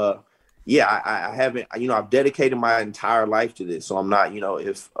want to, I haven't, I've dedicated my entire life to this. So I'm not,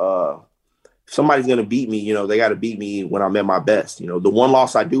 if somebody's going to beat me, they got to beat me when I'm at my best. The one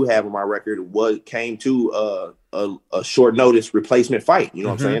loss I do have on my record came to a short notice replacement fight. You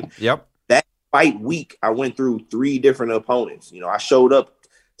know what I'm saying? Yep. That fight week, I went through 3 different opponents. I showed up,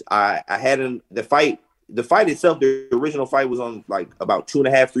 I had the fight itself, the original fight was on about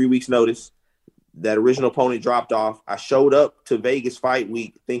 2.5, 3 weeks notice. That original opponent dropped off. I showed up to Vegas fight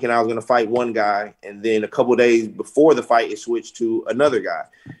week thinking I was going to fight one guy. And then a couple of days before the fight, it switched to another guy.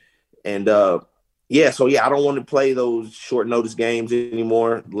 And I don't want to play those short notice games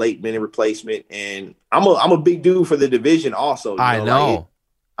anymore, late minute replacement. And I'm a big dude for the division also. I know.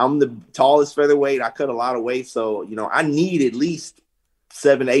 I'm the tallest featherweight. I cut a lot of weight. So, I need at least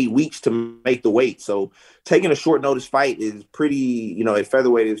 7 to 8 weeks to make the weight. So taking a short notice fight is pretty, at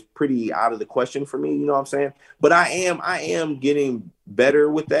featherweight is pretty out of the question for me. You know what I'm saying? But I am getting better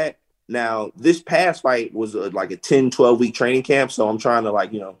with that. Now, this past fight was like a 10, 12 week training camp. So I'm trying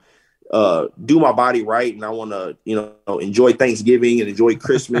to do my body right. And I want to, enjoy Thanksgiving and enjoy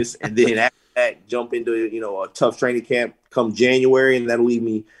Christmas. And then after that, jump into, a tough training camp come January. And that'll leave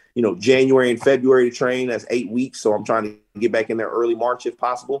me, January and February to train. That's 8 weeks. So I'm trying to get back in there early March if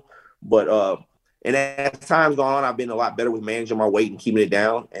possible. But, and as time's gone on, I've been a lot better with managing my weight and keeping it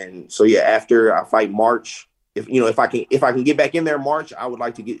down. And so, yeah, after I fight March, if I can get back in there in March, I would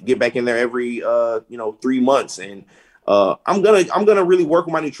like to get back in there every, 3 months. And I'm going to really work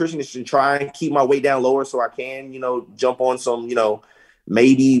with my nutritionist and try and keep my weight down lower so I can, jump on some,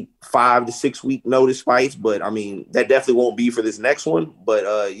 maybe 5 to 6 week notice fights. But I mean, that definitely won't be for this next one. But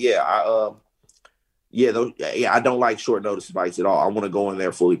I don't like short notice fights at all. I want to go in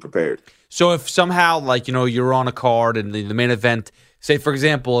there fully prepared. So if somehow, like, you're on a card and the main event, say, for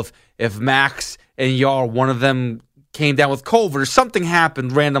example, if Max and Yar, one of them came down with COVID or something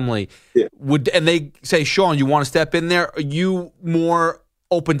happened randomly, and they say, Sean, you want to step in there? Are you more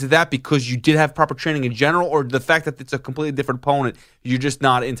open to that because you did have proper training in general, or the fact that it's a completely different opponent, you're just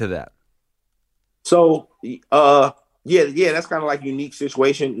not into that? So, that's kind of like a unique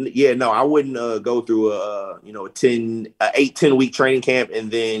situation. Yeah, no, I wouldn't go through a 10 week training camp and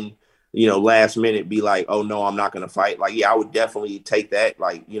then, last minute be like, oh no, I'm not going to fight. Like, I would definitely take that.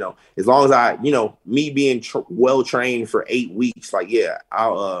 Like, as long as I, me being well trained for 8 weeks, like,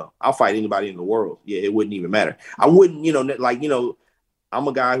 I'll fight anybody in the world. Yeah, it wouldn't even matter. I wouldn't, I'm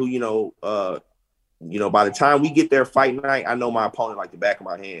a guy who, by the time we get there fight night, I know my opponent like the back of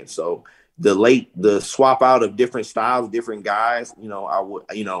my hand. So the swap out of different styles, different guys, I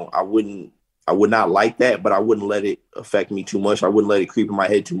would not like that, but I wouldn't let it affect me too much. I wouldn't let it creep in my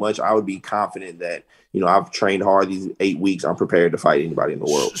head too much. I would be confident that, I've trained hard these 8 weeks. I'm prepared to fight anybody in the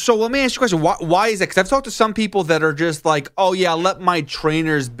world. So let me ask you a question. Why is that? Because I've talked to some people that are just like, oh yeah, let my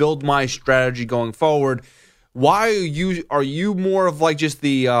trainers build my strategy going forward. Why are you more of like just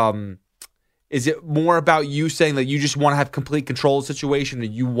the, is it more about you saying that you just want to have complete control of the situation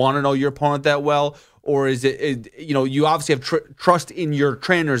and you want to know your opponent that well? Or is it you obviously have trust in your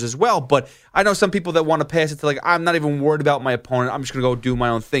trainers as well, but I know some people that want to pass it to like, I'm not even worried about my opponent. I'm just going to go do my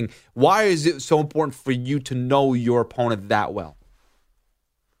own thing. Why is it so important for you to know your opponent that well?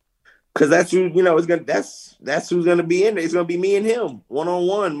 Because that's who, that's who's gonna be in there. It's gonna be me and him,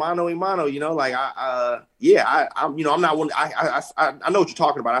 1-on-1, mano a mano. I'm not one. I know what you're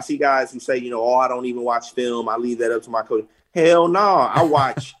talking about. I see guys who say, I don't even watch film. I leave that up to my coach. Hell no, I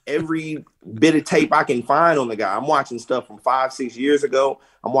watch every bit of tape I can find on the guy. I'm watching stuff from 5-6 years ago.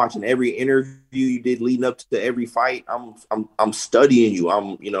 I'm watching every interview you did leading up to every fight. I'm studying you.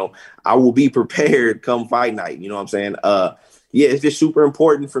 I will be prepared come fight night. You know what I'm saying? It's just super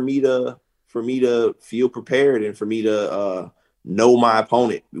important for me to feel prepared and for me to know my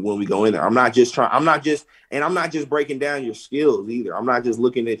opponent when we go in there. I'm not just breaking down your skills either. I'm not just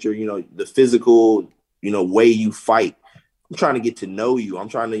looking at your, the physical, way you fight. I'm trying to get to know you. I'm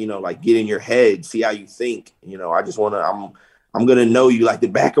trying to, get in your head, see how you think. I just want to, I'm going to know you like the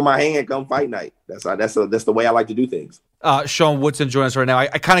back of my hand come fight night. That's the way I like to do things. Sean Woodson joining us right now. I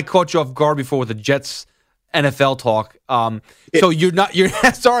kind of caught you off guard before with the Jets NFL talk. So you're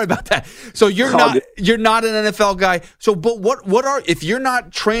sorry about that. So you're not an NFL guy. So, but what are, if you're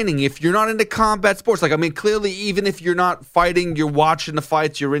not training, if you're not into combat sports, like, I mean, clearly, even if you're not fighting, you're watching the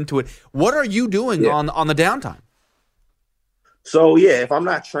fights, you're into it. What are you doing on the downtime? So if I'm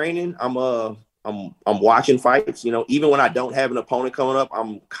not training, I'm watching fights. Even when I don't have an opponent coming up,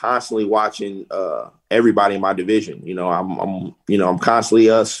 I'm constantly watching everybody in my division. I'm constantly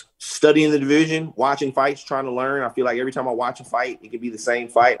studying the division, watching fights, trying to learn. I feel like every time I watch a fight, it could be the same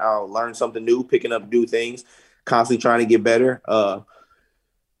fight. I'll learn something new, picking up new things, constantly trying to get better.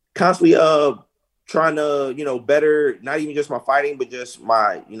 Constantly trying to better, not even just my fighting, but just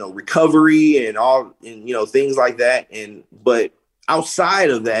my recovery and all, and things like that. But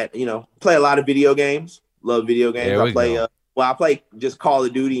outside of that, play a lot of video games. Love video games. I play just Call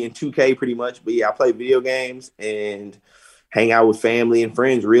of Duty and 2K pretty much. But I play video games and hang out with family and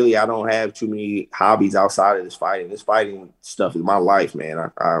friends. Really, I don't have too many hobbies outside of this fighting. This fighting stuff is my life,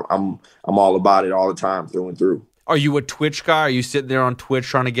 man. I'm all about it all the time, through and through. Are you a Twitch guy? Are you sitting there on Twitch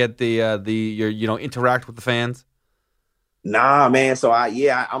trying to get interact with the fans? Nah, man. So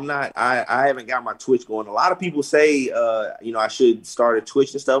I'm not. I haven't got my Twitch going. A lot of people say, I should start a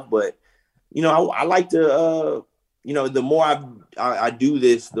Twitch and stuff, but I like to. The more I do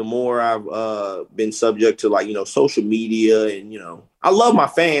this, the more I've been subject to social media, and I love my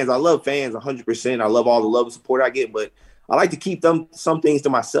fans. I love fans 100%. I love all the love and support I get, but I like to keep some things to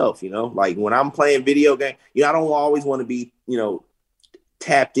myself. Like when I'm playing video game, I don't always want to be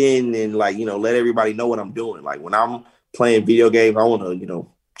tapped in and let everybody know what I'm doing. Like when I'm playing video games, I want to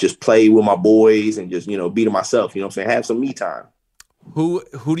just play with my boys and just be to myself. You know what I'm saying? Have some me time. Who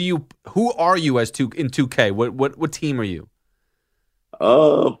are you in 2K? What team are you?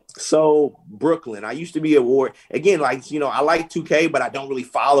 So Brooklyn. I used to be a Warrior. Again, I like 2K, but I don't really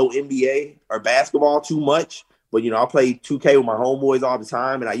follow NBA or basketball too much. But I play 2K with my homeboys all the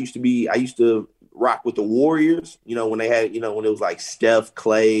time, and I used to rock with the Warriors. When they had when it was like Steph,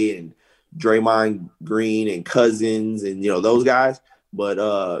 Clay, and Draymond Green and Cousins and those guys.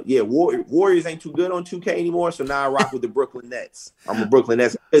 But yeah, Warriors ain't too good on 2K anymore, so now I rock with the Brooklyn Nets. I'm a Brooklyn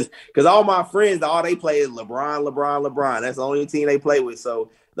Nets because all my friends, all they play is LeBron. That's the only team they play with.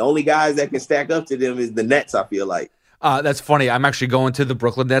 So the only guys that can stack up to them is the Nets, I feel like. That's funny. I'm actually going to the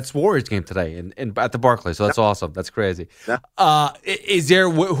Brooklyn Nets Warriors game today at the Barclays, so that's awesome. That's crazy.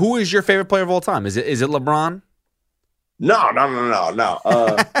 Who is your favorite player of all time? Is it LeBron? No.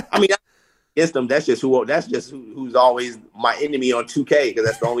 I mean, against them, that's just who's always my enemy on 2K because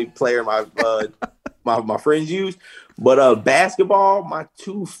that's the only player my friends use. But basketball, my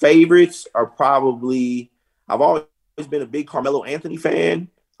two favorites are probably, I've always been a big Carmelo Anthony fan.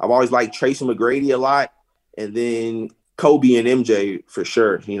 I've always liked Tracy McGrady a lot, and then Kobe and MJ for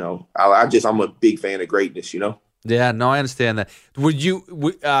sure. You know, I'm a big fan of greatness. You know. Yeah, no, I understand that.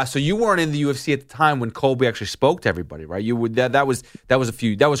 So you weren't in the UFC at the time when Colby actually spoke to everybody, right? That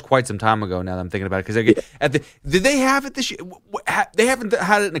was quite some time ago. Now that I'm thinking about it, because did they have it this year? They haven't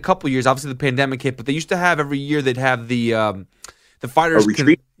had it in a couple of years. Obviously, the pandemic hit, but they used to have every year. They'd have the fighters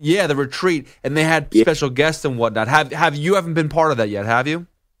retreat. The retreat, and they had special guests and whatnot. Have you haven't been part of that yet? Have you?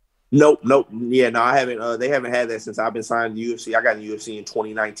 Nope. Yeah, no, I haven't. They haven't had that since I've been signed to the UFC. I got in the UFC in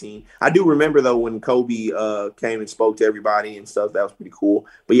 2019. I do remember though when Kobe came and spoke to everybody and stuff. That was pretty cool.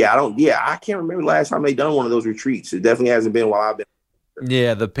 But I can't remember the last time they done one of those retreats. It definitely hasn't been while I've been.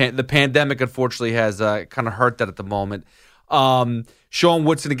 Yeah, the pandemic unfortunately has kind of hurt that at the moment. Sean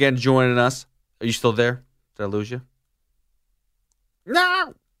Woodson again joining us. Are you still there? Did I lose you?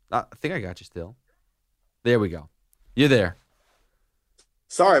 No, I think I got you still. There we go. You're there.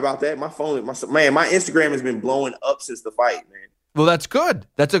 Sorry about that. My phone, my Instagram has been blowing up since the fight, man. Well, that's good.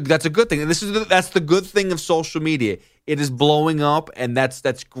 That's a good thing. And that's the good thing of social media. It is blowing up, and that's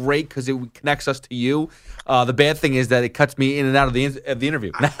great because it connects us to you. The bad thing is that it cuts me in and out of the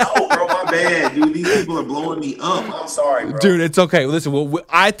interview. Oh, bro, my bad, dude. These people are blowing me up. I'm sorry, bro. Dude, it's okay. Listen,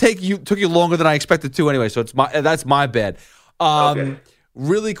 took you longer than I expected to anyway, so that's my bad. Okay.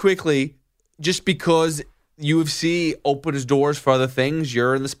 Really quickly, just because UFC opens doors for other things,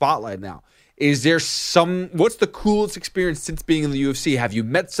 you're in the spotlight now. Is there what's the coolest experience since being in the UFC? Have you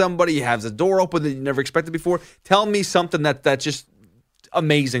met somebody? Has the door open that you never expected before? Tell me something that's just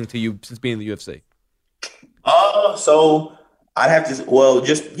amazing to you since being in the UFC. So I'd have to,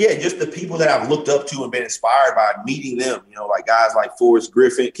 just the people that I've looked up to and been inspired by, meeting them, you know, like guys like Forrest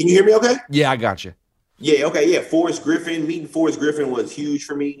Griffin. Can you hear me okay? Yeah, I got you. Yeah, okay, yeah. Meeting Forrest Griffin was huge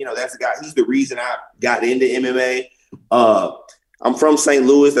for me. You know, that's the guy. He's the reason I got into MMA. I'm from St.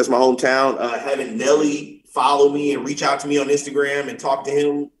 Louis. That's my hometown. Having Nelly follow me and reach out to me on Instagram and talk to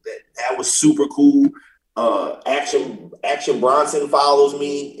him, that was super cool. Action Bronson follows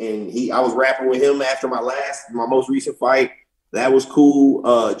me, and I was rapping with him after my most recent fight. That was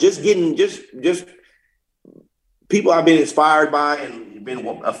cool. Just people I've been inspired by and been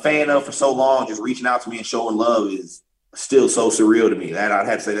a fan of for so long, just reaching out to me and showing love is still so surreal to me. That I'd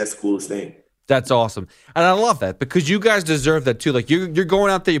have to say that's the coolest thing. That's awesome. And I love that because you guys deserve that too. Like you're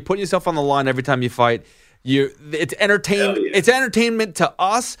going out there, you're putting yourself on the line every time you fight. It's entertainment to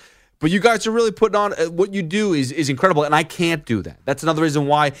us, but you guys are really putting on what you do is incredible, and I can't do that. That's another reason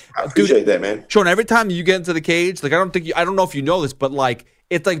why I appreciate that, man. Sean, every time you get into the cage, like I don't know if you know this, but like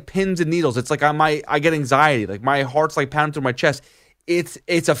it's like pins and needles. It's like I get anxiety. Like my heart's like pounding through my chest.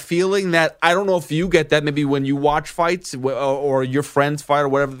 It's a feeling that I don't know if you get that maybe when you watch fights or your friends fight or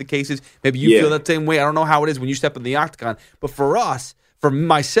whatever the case is. Maybe you feel that same way. I don't know how it is when you step in the octagon. But for us, for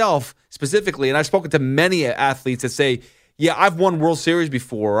myself specifically, and I've spoken to many athletes that say, yeah, I've won World Series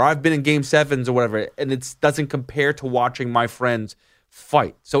before or I've been in Game 7s or whatever, and it doesn't compare to watching my friends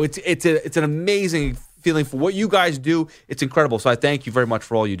fight. So it's an amazing feeling for what you guys do. It's incredible. So I thank you very much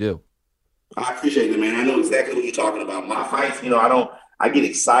for all you do. I appreciate it, man. I know exactly what you're talking about. My fights, I get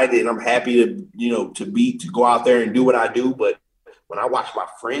excited and I'm happy to go out there and do what I do. But when I watch my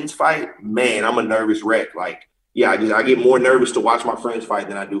friends fight, man, I'm a nervous wreck. Like, yeah, I get more nervous to watch my friends fight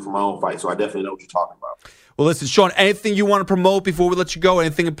than I do for my own fight. So I definitely know what you're talking about. Well, listen, Sean, anything you want to promote before we let you go?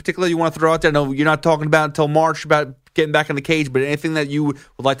 Anything in particular you want to throw out there? I know you're not talking about until March about getting back in the cage, but anything that you would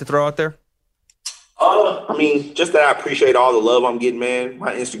like to throw out there? Just that I appreciate all the love I'm getting, man.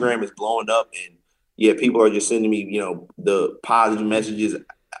 My Instagram is blowing up, and yeah, people are just sending me, the positive messages,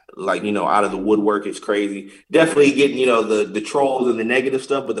 like, out of the woodwork. It's crazy. Definitely getting, the trolls and the negative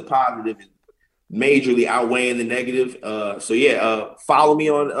stuff, but the positive is majorly outweighing the negative. Follow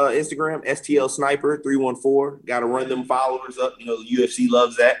me on Instagram, STL Sniper 314. Got to run them followers up. The UFC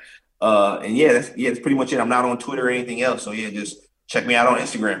loves that. That's pretty much it. I'm not on Twitter or anything else. So yeah, just check me out on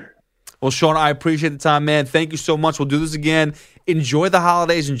Instagram. Well, Sean, I appreciate the time, man. Thank you so much. We'll do this again. Enjoy the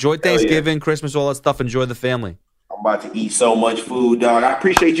holidays. Enjoy Thanksgiving, Christmas, all that stuff. Enjoy the family. I'm about to eat so much food, dog. I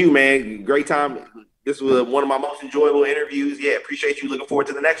appreciate you, man. Great time. This was one of my most enjoyable interviews. Yeah, appreciate you. Looking forward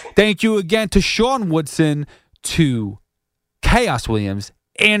to the next one. Thank you again to Sean Woodson, to Khaos Williams,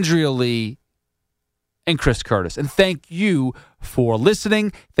 Andrea Lee, and Chris Curtis. And thank you for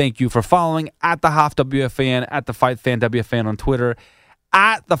listening. Thank you for following at the Hoff WFAN, at the Fight Fan WFAN on Twitter,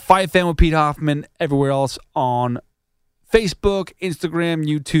 at the Fight Fan with Pete Hoffman, everywhere else on Facebook, Instagram,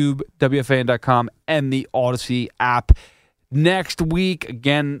 YouTube, WFAN.com, and the Odyssey app. Next week,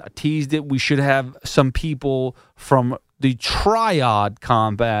 again, I teased it, we should have some people from the Triad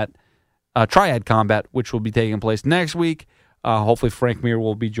Combat, which will be taking place next week. Hopefully Frank Mir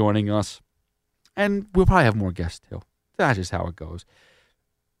will be joining us. And we'll probably have more guests, too. That's just how it goes.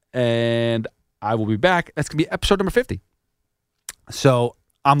 And I will be back. That's going to be episode number 50. So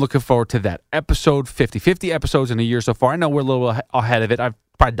I'm looking forward to that. Episode 50. 50 episodes in a year so far. I know we're a little ahead of it. I've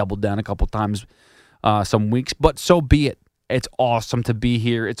probably doubled down a couple times some weeks, but so be it. It's awesome to be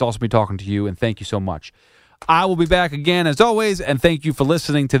here. It's awesome to be talking to you, and thank you so much. I will be back again, as always, and thank you for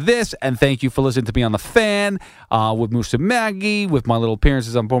listening to this, and thank you for listening to me on The Fan, with Moose and Maggie, with my little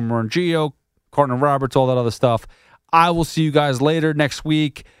appearances on Boomer and Geo, Carton and Roberts, all that other stuff. I will see you guys later next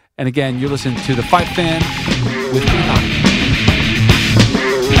week. And again, you're listening to The Fight Fan with Pete Hoffman.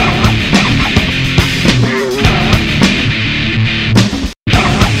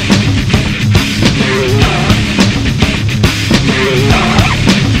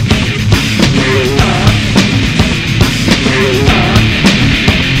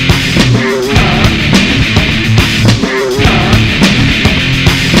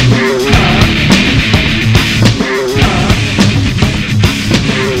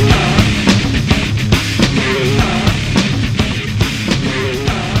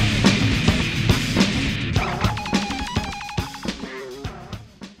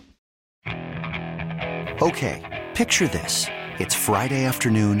 Okay, picture this. It's Friday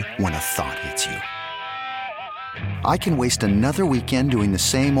afternoon when a thought hits you. I can waste another weekend doing the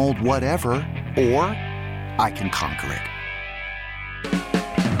same old whatever, or I can conquer it.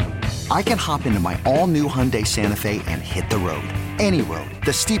 I can hop into my all-new Hyundai Santa Fe and hit the road. Any road.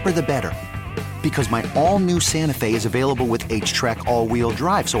 The steeper, the better. Because my all-new Santa Fe is available with H-Track all-wheel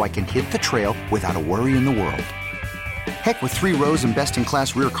drive, so I can hit the trail without a worry in the world. Heck, with 3 rows and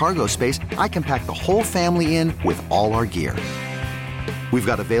best-in-class rear cargo space, I can pack the whole family in with all our gear. We've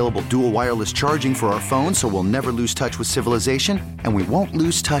got available dual wireless charging for our phones, so we'll never lose touch with civilization, and we won't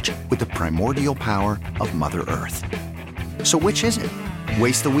lose touch with the primordial power of Mother Earth. So which is it?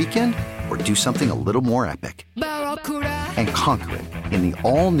 Waste the weekend or do something a little more epic? And conquer it in the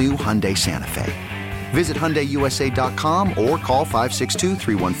all-new Hyundai Santa Fe. Visit HyundaiUSA.com or call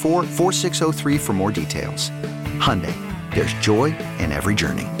 562-314-4603 for more details. Hyundai, there's joy in every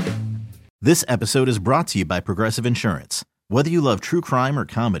journey. This episode is brought to you by Progressive Insurance. Whether you love true crime or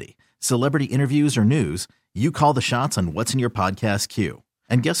comedy, celebrity interviews or news, you call the shots on what's in your podcast queue.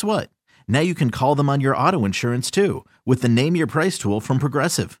 And guess what? Now you can call them on your auto insurance too with the Name Your Price tool from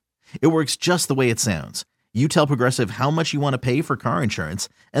Progressive. It works just the way it sounds. You tell Progressive how much you want to pay for car insurance,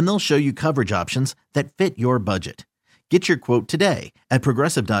 and they'll show you coverage options that fit your budget. Get your quote today at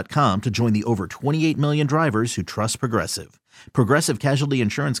Progressive.com to join the over 28 million drivers who trust Progressive. Progressive Casualty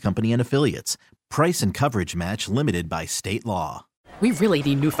Insurance Company and Affiliates. Price and coverage match limited by state law. We really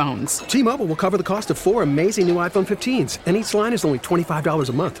need new phones. T-Mobile will cover the cost of 4 amazing new iPhone 15s, and each line is only $25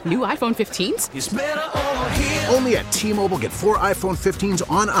 a month. New iPhone 15s? It's better over here. Only at T-Mobile, get 4 iPhone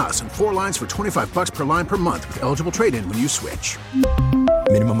 15s on us and 4 lines for $25 per line per month with eligible trade-in when you switch.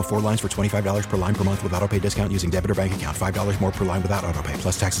 Minimum of 4 lines for $25 per line per month with autopay discount using debit or bank account. $5 more per line without autopay,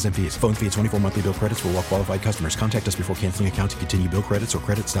 plus taxes and fees. Phone fee at 24 monthly bill credits for well-qualified customers. Contact us before canceling account to continue bill credits or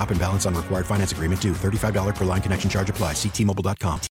credit stop and balance on required finance agreement due. $35 per line connection charge applies. See T-Mobile.com.